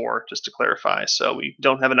PS4, just to clarify. So we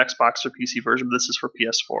don't have an Xbox or PC version, but this is for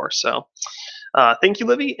PS4. So thank you,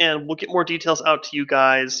 Livy, and we'll get more details out to you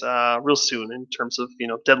guys real soon in terms of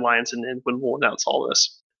deadlines and when we'll announce all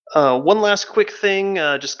this. One last quick thing,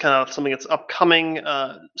 just kind of something that's upcoming.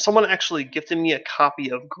 Someone actually gifted me a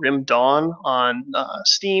copy of Grim Dawn on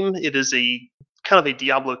Steam. It is a kind of a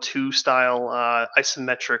Diablo 2 style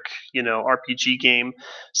isometric, RPG game.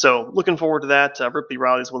 So looking forward to that. Ripley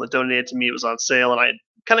Riley's the one that donated to me. It was on sale, and I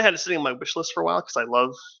kind of had it sitting on my wish list for a while because I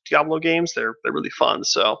love Diablo games. They're really fun.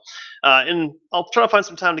 So, and I'll try to find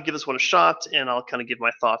some time to give this one a shot, and I'll kind of give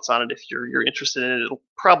my thoughts on it. If you're interested in it, it'll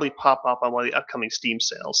probably pop up on one of the upcoming Steam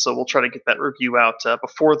sales. So we'll try to get that review out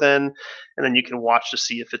before then, and then you can watch to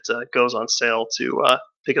see if it goes on sale to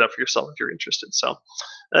pick it up for yourself if you're interested. So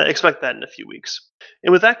expect that in a few weeks.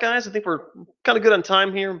 And with that, guys, I think we're kind of good on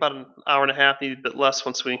time here. About an hour and a half, maybe a bit less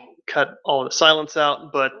once we cut all the silence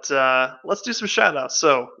out. But let's do some shout outs.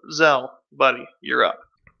 So, Zell, buddy, you're up.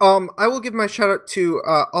 I will give my shout out to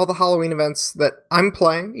all the Halloween events that I'm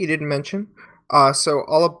playing. You didn't mention. So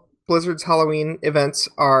all of Blizzard's Halloween events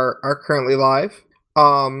are currently live.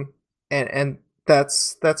 And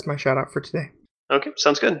that's my shout out for today. Okay,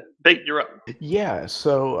 sounds good. Bait, you're up. Yeah,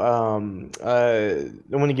 so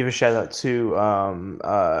I want to give a shout out to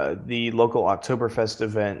the local Oktoberfest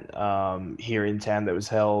event here in town that was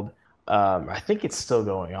held. I think it's still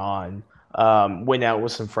going on. Went out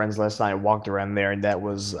with some friends last night, walked around there, and that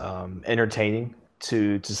was entertaining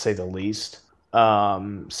to say the least.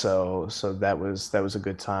 So that was a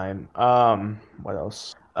good time. What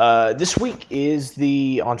else? This week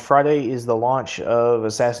on Friday is the launch of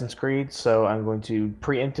Assassin's Creed, so I'm going to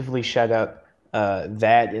preemptively shout out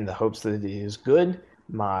that in the hopes that it is good.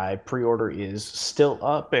 My pre-order is still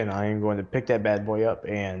up, and I am going to pick that bad boy up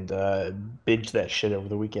and binge that shit over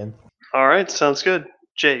the weekend. All right, sounds good.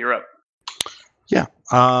 Jay, you're up. Yeah.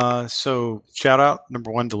 So shout out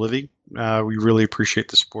number one to Livy. We really appreciate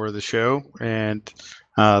the support of the show and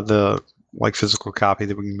the physical copy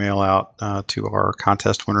that we can mail out to our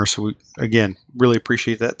contest winner. So we, again, really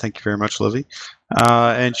appreciate that. Thank you very much, Livy.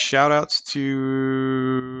 And shout outs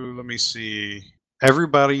to, let me see,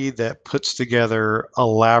 everybody that puts together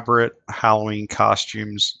elaborate Halloween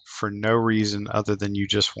costumes for no reason other than you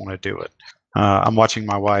just want to do it. I'm watching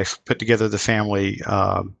my wife put together the family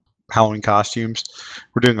Halloween costumes.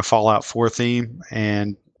 We're doing a Fallout 4 theme,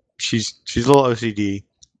 and she's a little OCD.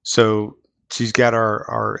 So she's got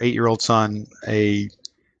our 8-year-old son a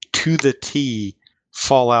to the T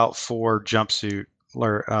Fallout 4 jumpsuit,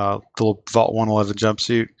 or the little Vault 111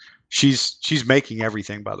 jumpsuit. She's making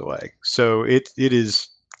everything, by the way. So it is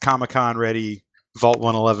Comic-Con ready Vault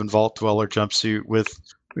 111 Vault Dweller jumpsuit with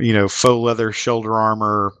faux leather shoulder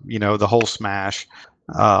armor, the whole smash.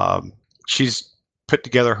 She's put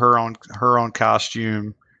together her own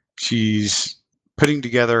costume. She's putting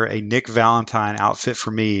together a Nick Valentine outfit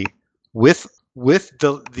for me with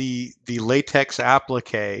the latex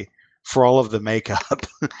applique for all of the makeup.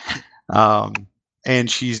 And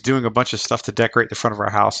she's doing a bunch of stuff to decorate the front of our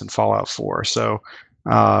house in Fallout 4. So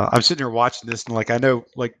I'm sitting here watching this, and I know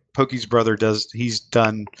Pokey's brother he's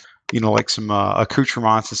done some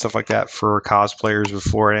accoutrements and stuff like that for cosplayers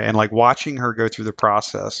before, and watching her go through the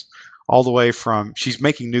process all the way from, she's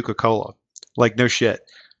making Nuka-Cola, no shit.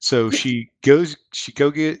 So she goes to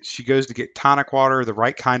get tonic water, the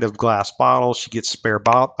right kind of glass bottle. She gets spare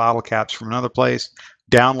bottle caps from another place,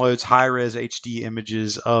 downloads high-res HD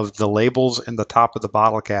images of the labels and the top of the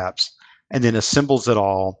bottle caps, and then assembles it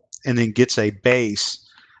all, and then gets a base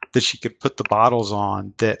that she could put the bottles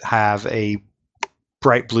on that have a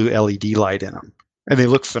bright blue LED light in them, and they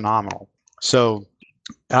look phenomenal. So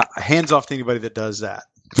hands off to anybody that does that.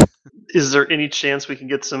 Is there any chance we can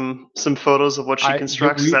get some photos of what she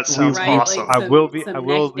constructs? That sounds Right, awesome. like I will some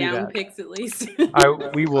do neck down that. pics at least. I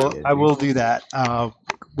will do that.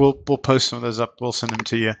 We'll post some of those up. We'll send them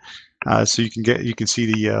to you, so you can see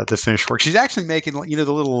the finished work. She's actually making,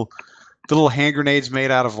 the little hand grenades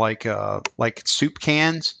made out of like soup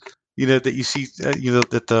cans, that you see,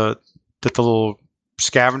 that the little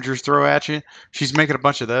scavengers throw at you. She's making a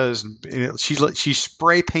bunch of those, and she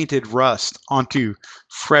spray painted rust onto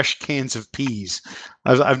fresh cans of peas.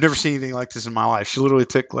 I've never seen anything like this in my life. She literally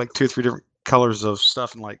took like 2 or 3 different colors of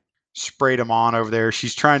stuff and like sprayed them on over there.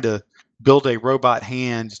 She's trying to build a robot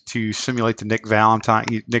hand to simulate the Nick Valentine.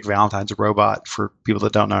 Nick Valentine's a robot, for people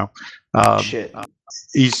that don't know. Shit.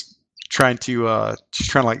 She's trying to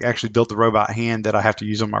like actually build the robot hand that I have to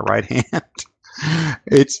use on my right hand.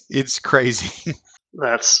 It's crazy.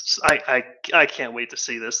 I can't wait to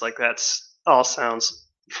see this. Like, that's all sounds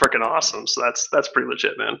freaking awesome. So that's pretty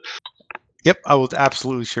legit, man. Yep, I will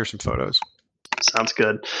absolutely share some photos. Sounds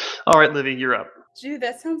good. All right, Livy, you're up. Dude,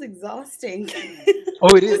 that sounds exhausting.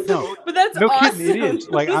 Oh, it is. No, but that's no awesome. kidding. It is.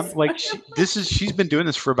 Like, I'm like, she's been doing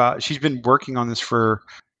this she's been working on this for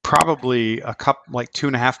probably a couple, like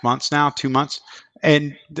 2.5 months now, 2 months.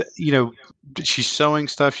 And, she's sewing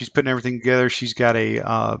stuff. She's putting everything together. She's got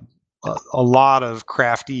a lot of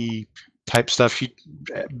crafty type stuff. She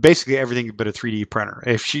basically everything but a 3D printer.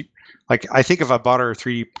 I think if I bought her a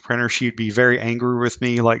 3D printer, she'd be very angry with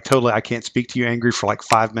me. Like, totally, I can't speak to you angry for like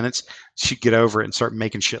 5 minutes. She'd get over it and start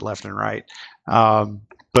making shit left and right.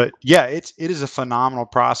 But yeah, it is a phenomenal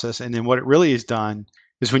process. And then what it really has done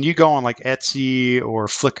is when you go on like Etsy or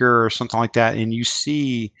Flickr or something like that, and you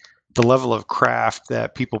see the level of craft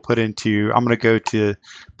that people put into, I'm going to go to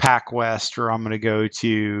Pac West, or I'm going to go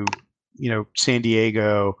to, San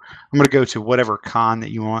Diego. I'm going to go to whatever con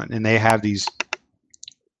that you want, and they have these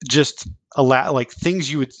just like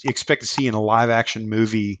things you would expect to see in a live action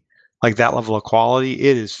movie, like that level of quality.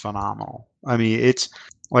 It is phenomenal. I mean, it's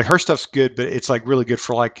like her stuff's good, but it's like really good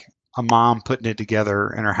for like a mom putting it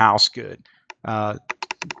together in her house. Good, and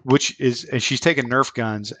she's taken Nerf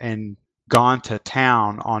guns and gone to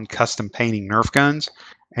town on custom painting Nerf guns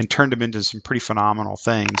and turned them into some pretty phenomenal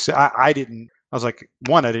things. I was like,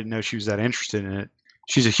 one, I didn't know she was that interested in it.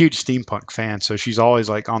 She's a huge steampunk fan, so she's always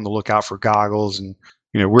like on the lookout for goggles and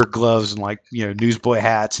wear gloves and like newsboy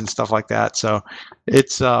hats and stuff like that. So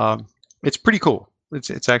it's pretty cool.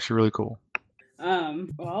 It's actually really cool.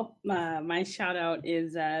 Well, my shout out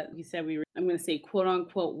is you said I'm going to say quote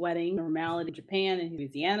unquote wedding normality in Japan and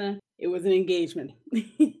Louisiana. It was an engagement.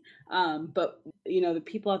 But the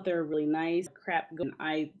people out there are really nice. Crap, go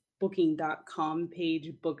on iBooking.com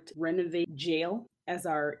page, booked Renovate Jail as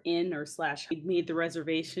our inn or / we made the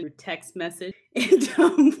reservation through text message, and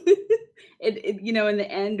in the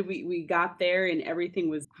end we got there and everything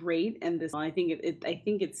was great. And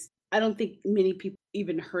I don't think many people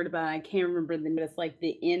even heard about it. I can't remember the name, but it's like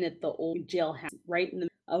the inn at the old jailhouse right in the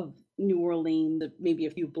middle of New Orleans, maybe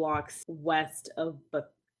a few blocks west of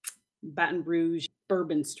Baton Rouge,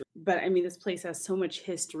 Bourbon Street. But I mean, this place has so much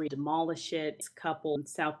history. Demolish it. This couple in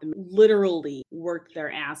South America literally worked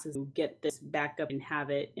their asses to get this back up and have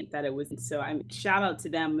it, and that it was. So shout out to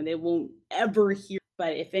them, and they won't ever hear.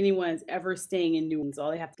 But if anyone is ever staying in New Orleans,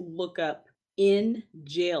 all they have to look up in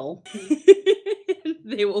jail.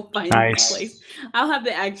 They will find this place. I'll have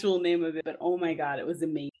the actual name of it, but oh my god, it was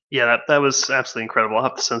amazing. Yeah, that was absolutely incredible. I'll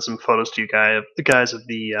have to send some photos to you guys of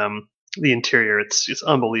the interior. It's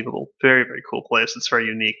unbelievable. Very, very cool place. It's very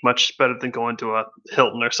unique. Much better than going to a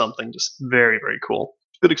Hilton or something. Just very, very cool.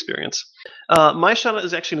 Good experience. My shout out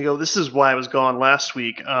is actually going to go. This is why I was gone last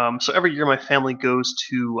week. So every year my family goes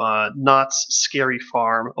to Knott's Scary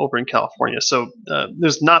Farm over in California. So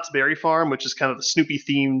there's Knott's Berry Farm, which is kind of the Snoopy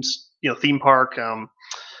themed theme park.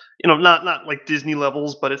 Not like Disney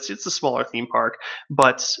levels, but it's a smaller theme park.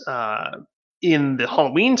 But in the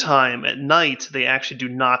Halloween time at night, they actually do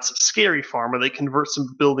Knott's Scary Farm, where they convert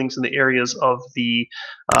some buildings in the areas of the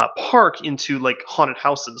park into like haunted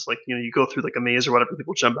houses. Like, you go through like a maze or whatever,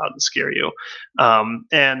 people jump out and scare you.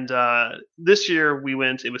 And this year we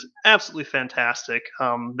went. It was absolutely fantastic.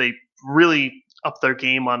 They really upped their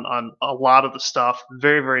game on a lot of the stuff.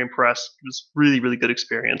 Very, very impressed. It was really, really good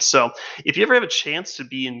experience. So if you ever have a chance to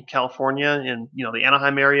be in California in the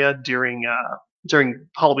Anaheim area during during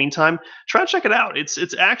Halloween time, try to check it out.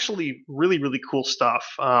 It's actually really really cool stuff.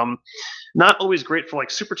 Not always great for like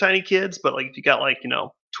super tiny kids, but like if you got like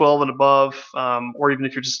 12 and above, or even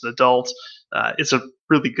if you're just an adult, it's a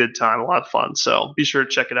really good time, a lot of fun. So be sure to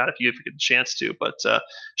check it out if you get a chance to. But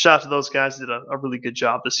shout out to those guys, did a really good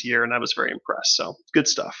job this year, and I was very impressed. So good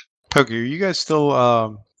stuff. Pokey, are you guys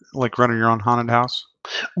still like running your own haunted house?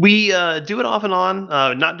 We do it off and on.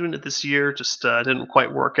 Not doing it this year, just didn't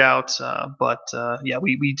quite work out. But yeah,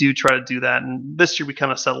 we do try to do that. And this year we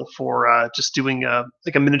kind of settled for just doing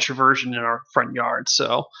like a miniature version in our front yard.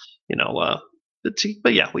 So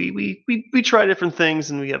but yeah, we try different things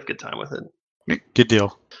and we have a good time with it. Good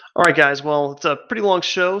deal. All right, guys. Well, it's a pretty long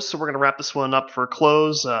show, so we're going to wrap this one up for a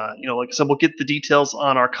close. Like I said, we'll get the details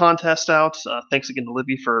on our contest out. Thanks again to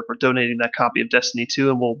Libby for donating that copy of Destiny 2,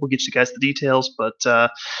 and we'll get you guys the details. But,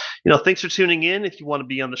 thanks for tuning in. If you want to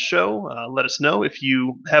be on the show, let us know. If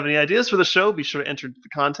you have any ideas for the show, be sure to enter the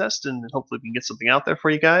contest, and hopefully we can get something out there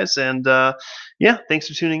for you guys. And, yeah, thanks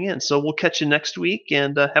for tuning in. So we'll catch you next week,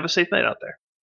 and have a safe night out there.